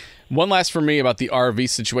 One last for me about the RV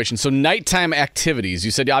situation. So nighttime activities.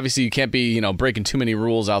 You said obviously you can't be, breaking too many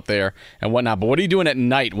rules out there and whatnot. But what are you doing at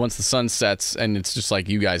night once the sun sets and it's just like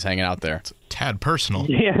you guys hanging out there? had personal.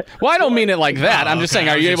 Yeah. Well, I don't mean it like that. I'm just saying,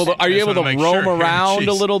 are you able to roam around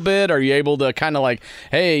a little bit? Are you able to kind of like,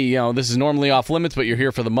 hey, this is normally off limits, but you're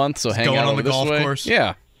here for the month, so hang out over this way? Going on the golf course.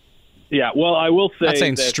 Yeah. Yeah. Well, I will say, not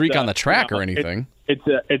saying streak on the track or anything. It's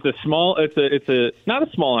a small. It's a not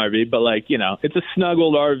a small RV, but it's a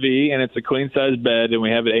snuggled RV, and it's a queen size bed, and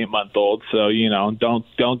we have an 8-month-old. So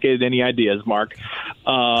don't get any ideas, Mark.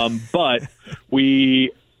 But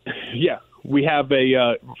we have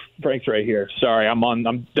a Frank's right here. Sorry, I'm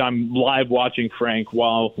live watching Frank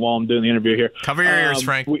while I'm doing the interview here. Cover your ears,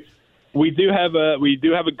 Frank. We do have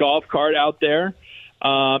a golf cart out there.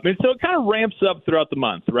 And so it kind of ramps up throughout the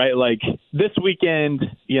month, right? Like this weekend,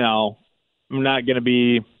 I'm not going to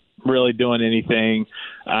be really doing anything.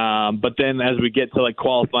 But then as we get to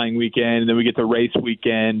qualifying weekend, and then we get to race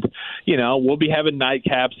weekend, we'll be having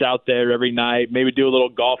nightcaps out there every night, maybe do a little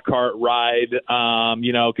golf cart ride,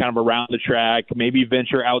 kind of around the track, maybe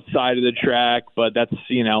venture outside of the track, but that's,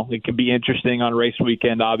 it can be interesting on race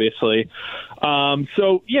weekend, obviously.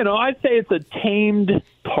 So, I'd say it's a tamed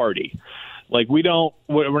party. We're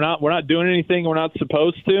not doing anything we're not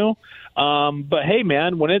supposed to. But hey,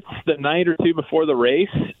 man, when it's the night or two before the race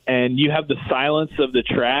and you have the silence of the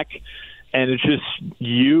track and it's just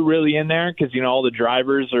you really in there because, all the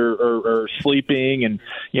drivers are sleeping and,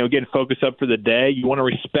 getting focused up for the day, you want to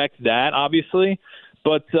respect that, obviously.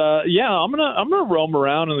 But I'm gonna roam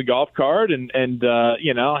around in the golf cart and have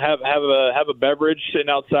a beverage sitting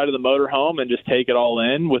outside of the motorhome and just take it all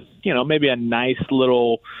in with, maybe a nice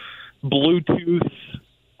little Bluetooth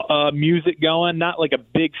music going, not like a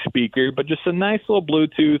big speaker, but just a nice little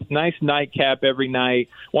Bluetooth, nice nightcap every night.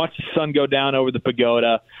 Watch the sun go down over the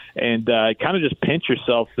pagoda, and kind of just pinch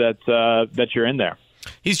yourself that you're in there.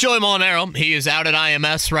 He's Joey Mulinaro. He is out at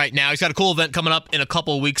IMS right now. He's got a cool event coming up in a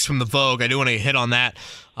couple of weeks from the Vogue. I do want to hit on that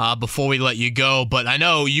before we let you go. But I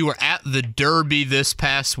know you were at the Derby this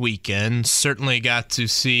past weekend. Certainly got to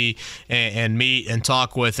see and meet and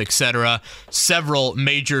talk with, etc., several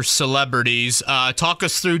major celebrities. Talk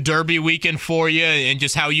us through Derby weekend for you and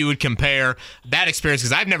just how you would compare that experience,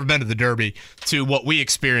 because I've never been to the Derby, to what we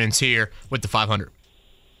experience here with the 500.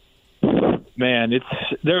 Man,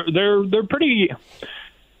 they're pretty.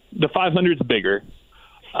 The 500's bigger.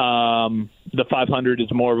 The 500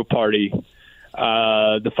 is more of a party.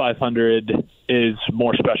 The 500 is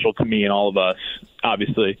more special to me and all of us,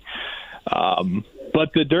 obviously.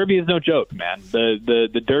 But the Derby is no joke, man.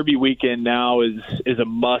 The Derby weekend now is a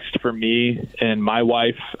must for me and my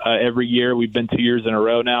wife. Every year, we've been 2 years in a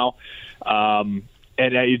row now, and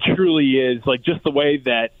it truly is just the way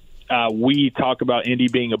that. We talk about Indy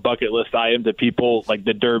being a bucket list item to people,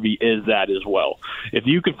 the Derby is that as well. If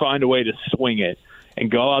you could find a way to swing it and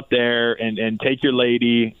go out there and take your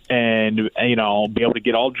lady and, be able to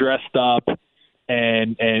get all dressed up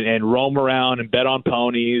and roam around and bet on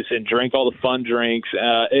ponies and drink all the fun drinks,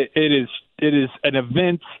 it is an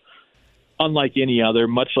event unlike any other,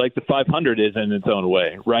 much like the 500 is in its own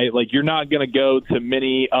way, right? You're not going to go to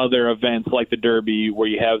many other events like the Derby where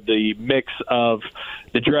you have the mix of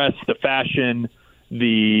the dress, the fashion,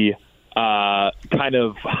 the kind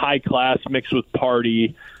of high class mixed with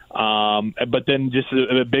party, but then just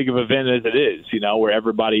a big of an event as it is, where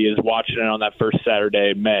everybody is watching it on that first Saturday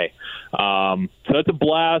in May. So it's a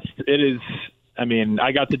blast. It is. I mean,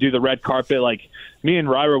 I got to do the red carpet. Me and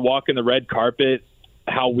Ry were walking the red carpet.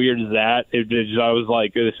 How weird is that? I was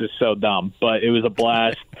like, this is so dumb, but it was a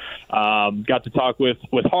blast. Got to talk with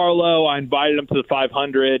Harlow. I invited him to the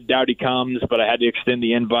 500. Doubt he comes, but I had to extend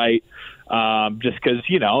the invite just because,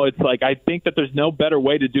 it's I think that there's no better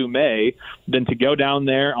way to do May than to go down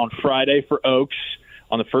there on Friday for Oaks,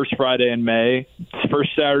 on the first Friday in May, first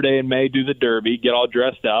Saturday in May, do the Derby, get all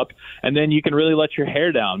dressed up, and then you can really let your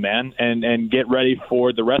hair down, man, and get ready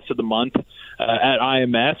for the rest of the month at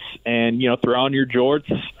IMS, and throw on your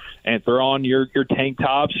jorts and throw on your tank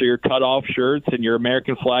tops or your cutoff shirts and your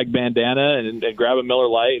American flag bandana and grab a Miller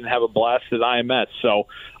Lite and have a blast at IMS. So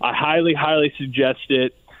I highly, highly suggest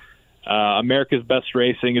it. America's Best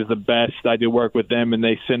Racing is the best. I do work with them, and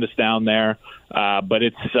they send us down there. But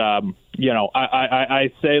it's,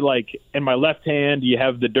 I say in my left hand you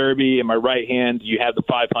have the Derby, in my right hand you have the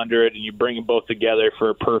 500, and you bring them both together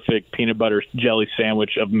for a perfect peanut butter jelly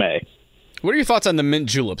sandwich of May. What are your thoughts on the mint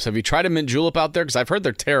juleps? Have you tried a mint julep out there? Because I've heard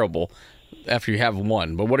they're terrible after you have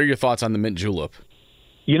one. But what are your thoughts on the mint julep?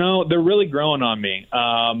 They're really growing on me.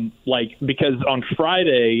 Because on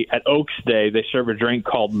Friday at Oaks Day, they serve a drink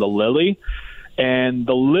called the Lily. And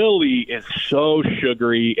the Lily is so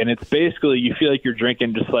sugary, and it's basically, you feel like you're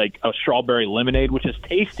drinking just a strawberry lemonade, which is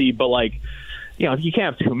tasty, but you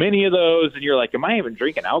can't have too many of those, and you're like, am I even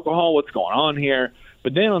drinking alcohol? What's going on here?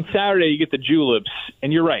 But then on Saturday, you get the juleps,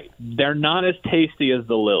 and you're right. They're not as tasty as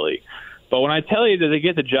the lily. But when I tell you that they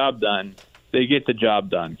get the job done, they get the job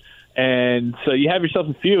done. And so you have yourself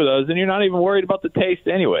a few of those, and you're not even worried about the taste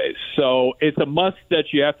anyways. So it's a must that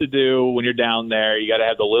you have to do when you're down there. You got to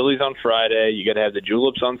have the lilies on Friday. You got to have the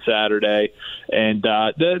juleps on Saturday. And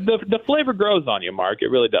the flavor grows on you, Mark. It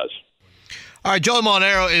really does. All right, Joey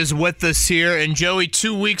Mulinaro is with us here, and Joey,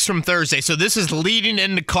 2 weeks from Thursday. So this is leading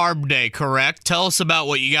into Carb Day, correct? Tell us about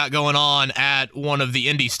what you got going on at one of the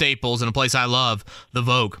Indy staples and a place I love, the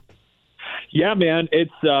Vogue. Yeah, man,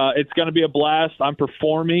 it's going to be a blast. I'm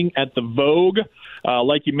performing at the Vogue,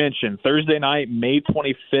 like you mentioned, Thursday night, May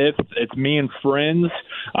 25th. It's me and friends.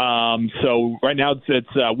 So right now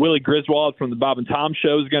it's Willie Griswold from the Bob and Tom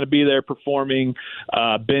Show is going to be there performing.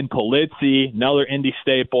 Ben Polizzi, another Indy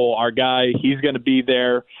staple, our guy, he's going to be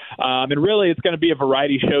there. And really, it's going to be a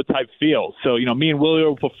variety show type feel. So, me and Willie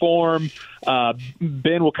will perform.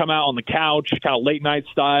 Ben will come out on the couch, kind of late night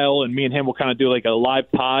style, and me and him will kind of do like a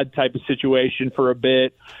live pod type of situation for a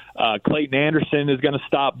bit. Clayton Anderson is going to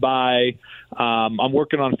stop by. I'm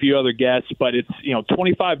working on a few other guests, but it's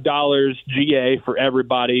 $25 GA for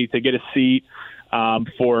everybody to get a seat.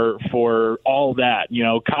 For all that,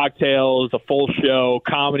 cocktails, a full show,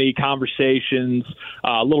 comedy, conversations,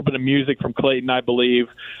 a little bit of music from Clayton, I believe.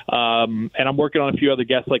 And I'm working on a few other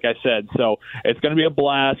guests, like I said. So it's going to be a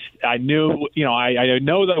blast. I knew, I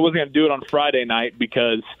know that I wasn't going to do it on Friday night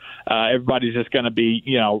because everybody's just going to be,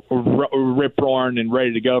 rip-roaring and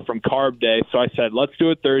ready to go from Carb Day. So I said, let's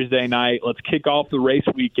do it Thursday night. Let's kick off the race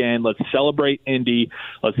weekend. Let's celebrate Indy.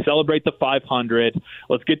 Let's celebrate the 500.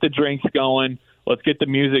 Let's get the drinks going. Let's get the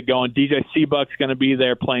music going. DJ Seabuck's going to be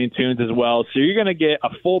there playing tunes as well. So you're going to get a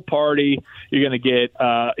full party. You're going to get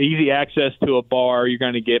easy access to a bar. You're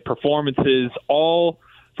going to get performances, all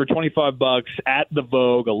for $25 at the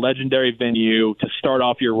Vogue, a legendary venue to start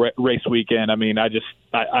off your race weekend. I mean,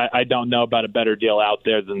 I don't know about a better deal out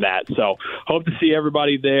there than that. So hope to see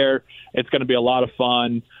everybody there. It's going to be a lot of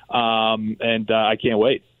fun, and I can't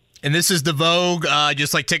wait. And this is the Vogue,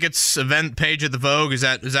 just like tickets, event page at the Vogue. Is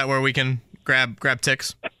that where we can grab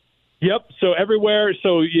ticks? Yep. So everywhere.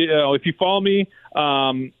 So if you follow me,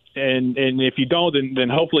 and if you don't, then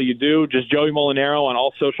hopefully you do. Just Joey Mulinaro on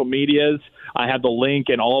all social medias. I have the link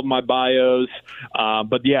in all of my bios.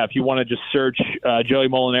 But yeah, if you want to just search Joey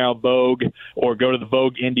Mulinaro Vogue or go to the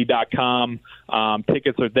VogueIndy.com.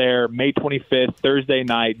 Tickets are there May 25th, Thursday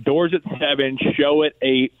night. Doors at 7, show at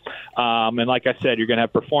 8. And like I said, you're going to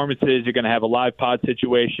have performances. You're going to have a live pod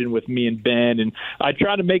situation with me and Ben. And I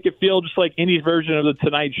try to make it feel just like Indy's version of the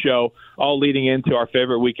Tonight Show, all leading into our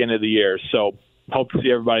favorite weekend of the year. So hope to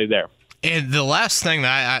see everybody there. And the last thing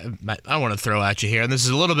that I want to throw at you here, and this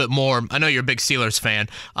is a little bit more, I know you're a big Steelers fan,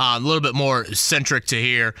 a little bit more centric to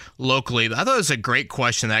here locally, but I thought it was a great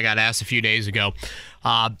question that I got asked a few days ago.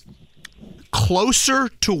 Closer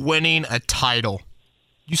to winning a title,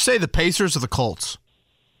 you say the Pacers or the Colts?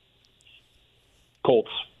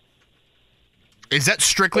 Colts. Is that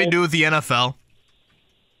strictly to do with the NFL?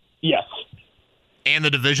 Yes. And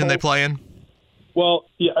the division they play in? Well,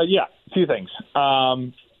 yeah, two things.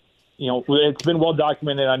 It's been well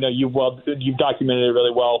documented. I know you've documented it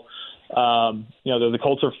really well. The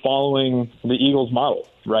Colts are following the Eagles model,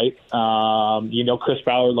 right? Chris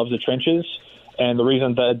Ballard loves the trenches, and the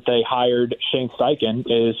reason that they hired Shane Steichen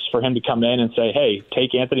is for him to come in and say, hey,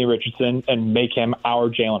 take Anthony Richardson and make him our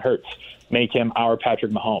Jalen Hurts, make him our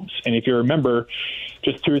Patrick Mahomes. And if you remember,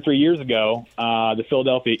 just 2 or 3 years ago, the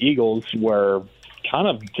Philadelphia Eagles were kind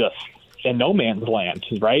of just in no man's land,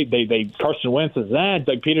 right? They Carson Wentz was that,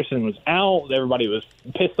 Doug Peterson was out, everybody was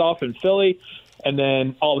pissed off in Philly, and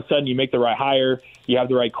then all of a sudden you make the right hire, you have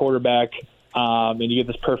the right quarterback, and you get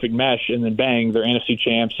this perfect mesh, and then bang, they're NFC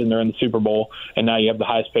champs and they're in the Super Bowl, and now you have the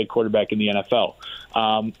highest paid quarterback in the NFL.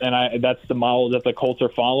 That's the model that the Colts are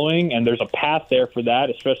following, and there's a path there for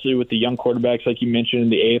that, especially with the young quarterbacks like you mentioned in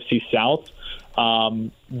the AFC South.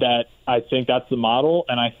 That I think that's the model,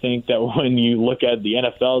 and I think that when you look at the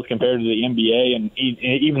NFL as compared to the NBA, and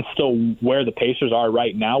even still where the Pacers are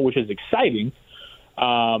right now, which is exciting,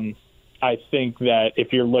 I think that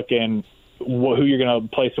if you're looking who you're going to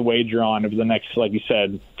place a wager on over the next, like you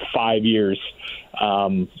said, 5 years,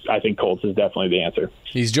 I think Colts is definitely the answer.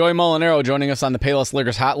 He's Joey Mulinaro joining us on the Payless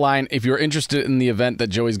Liquors Hotline. If you're interested in the event that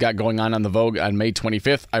Joey's got going on the Vogue on May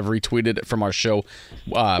 25th, I've retweeted it from our show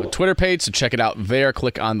Twitter page, so check it out there.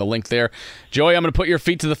 Click on the link there. Joey, I'm going to put your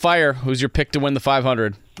feet to the fire. Who's your pick to win the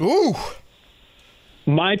 500? Ooh.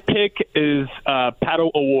 My pick is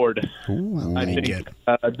Pato Award. Ooh, I think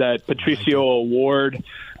that Patricio Award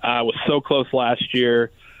was so close last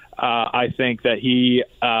year. I think that he,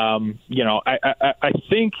 I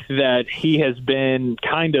think that he has been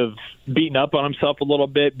kind of beaten up on himself a little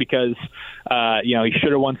bit because, he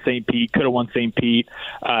should have won St. Pete, could have won St. Pete.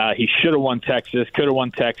 He should have won Texas, could have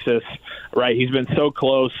won Texas, right? He's been so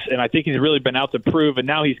close, and I think he's really been out to prove, and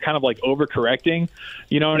now he's kind of like overcorrecting,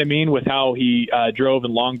 you know what I mean, with how he drove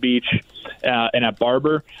in Long Beach and at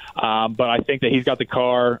Barber. But I think that he's got the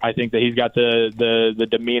car. I think that he's got the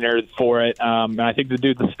demeanor for it. And I think the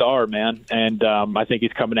dude's a star, man. And I think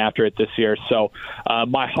he's coming after it this year. So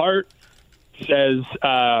my heart says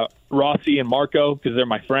Rossi and Marco because they're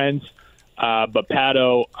my friends. But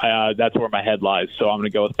Pato, that's where my head lies. So I'm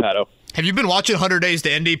going to go with Pato. Have you been watching 100 Days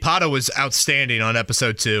to Indy? Pato was outstanding on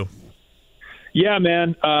episode 2. Yeah,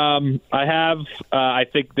 man. I have. I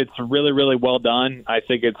think it's really, really well done. I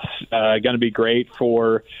think it's going to be great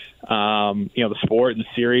for, the sport and the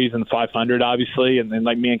series and the 500, obviously. And then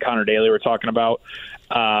like me and Connor Daly were talking about,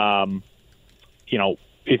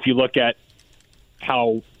 if you look at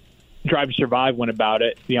how Drive to Survive went about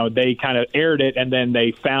it, they kind of aired it and then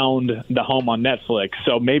they found the home on Netflix.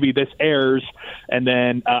 So maybe this airs and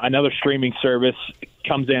then another streaming service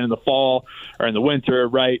comes in the fall or in the winter,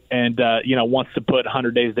 right? And, wants to put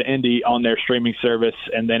 100 Days to Indy on their streaming service.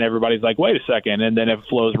 And then everybody's like, wait a second. And then it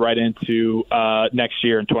flows right into next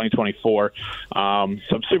year in 2024. So I'm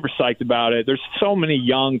super psyched about it. There's so many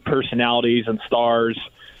young personalities and stars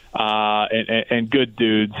and good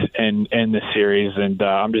dudes in this series. And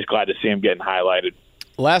I'm just glad to see him getting highlighted.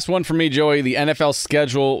 Last one for me, Joey. The NFL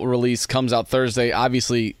schedule release comes out Thursday.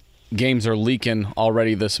 Obviously, games are leaking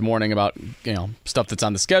already this morning about stuff that's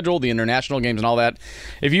on the schedule, the international games and all that.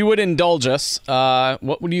 If you would indulge us,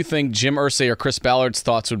 what would you think Jim Irsay or Chris Ballard's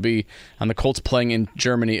thoughts would be on the Colts playing in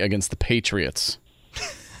Germany against the Patriots?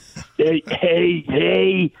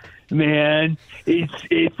 Hey, man,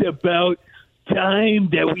 it's about time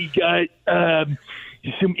that we got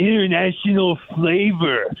some international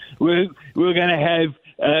flavor. We're gonna have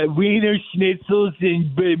Wiener Schnitzels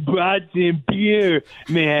and brats and beer,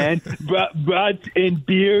 man. Brats and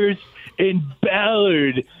beers and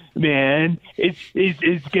Ballard, man.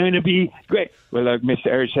 It's gonna be great. Well, look, Mr.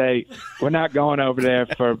 Irsay, we're not going over there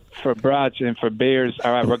for brats and for beers.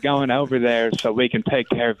 All right, we're going over there so we can take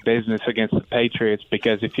care of business against the Patriots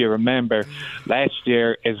because if you remember, last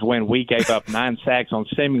year is when we gave up 9 sacks on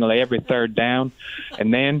seemingly every third down,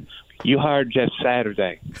 and then you heard just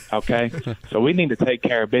Saturday, okay? So we need to take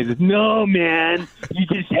care of business. No, man, you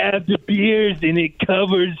just have the beers and it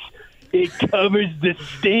covers the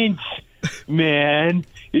stench, man.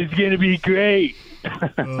 It's gonna be great.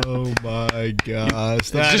 Oh my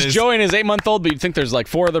gosh! It's just Joey and his 8-month-old, but you'd think there's like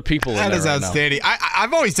 4 other people in there. That is outstanding.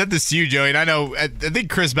 I've always said this to you, Joey, and I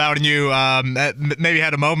think Chris Ballard and you maybe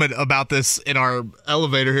had a moment about this in our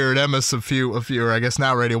elevator here at MS a few, or I guess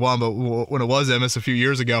now Radio 1, but when it was MS a few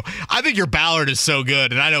years ago. I think your Ballard is so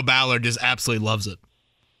good, and I know Ballard just absolutely loves it.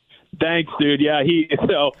 Thanks, dude. Yeah,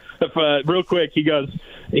 real quick, he goes,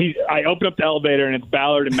 I opened up the elevator, and it's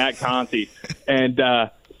Ballard and Matt Conti, and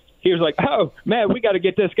he was like, "Oh man, we got to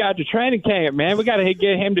get this guy to training camp, man. We got to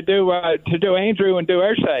get him to do Andrew and do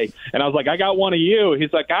Irsay." And I was like, "I got one of you."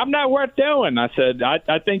 He's like, "I'm not worth doing." I said,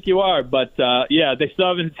 "I think you are, but they still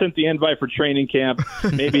haven't sent the invite for training camp.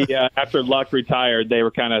 Maybe after Luck retired, they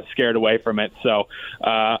were kind of scared away from it. So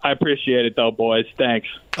I appreciate it, though, boys. Thanks."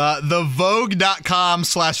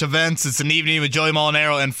 TheVogue.com/events. It's an evening with Joey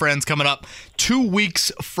Mulinaro and friends coming up 2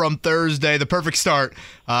 weeks from Thursday. The perfect start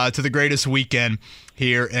to the greatest weekend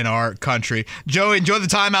here in our country. Joey, enjoy the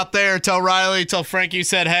time out there. Tell Riley, tell Frank you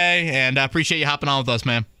said hey, and I appreciate you hopping on with us,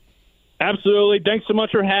 man. Absolutely. Thanks so much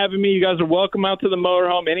for having me. You guys are welcome out to the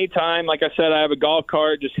motorhome anytime. Like I said, I have a golf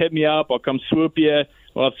cart. Just hit me up. I'll come swoop you.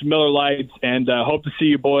 We'll have some Miller Lights, and hope to see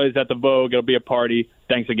you boys at the Vogue. It'll be a party.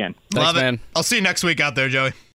 Thanks again. Love it, man. I'll see you next week out there, Joey.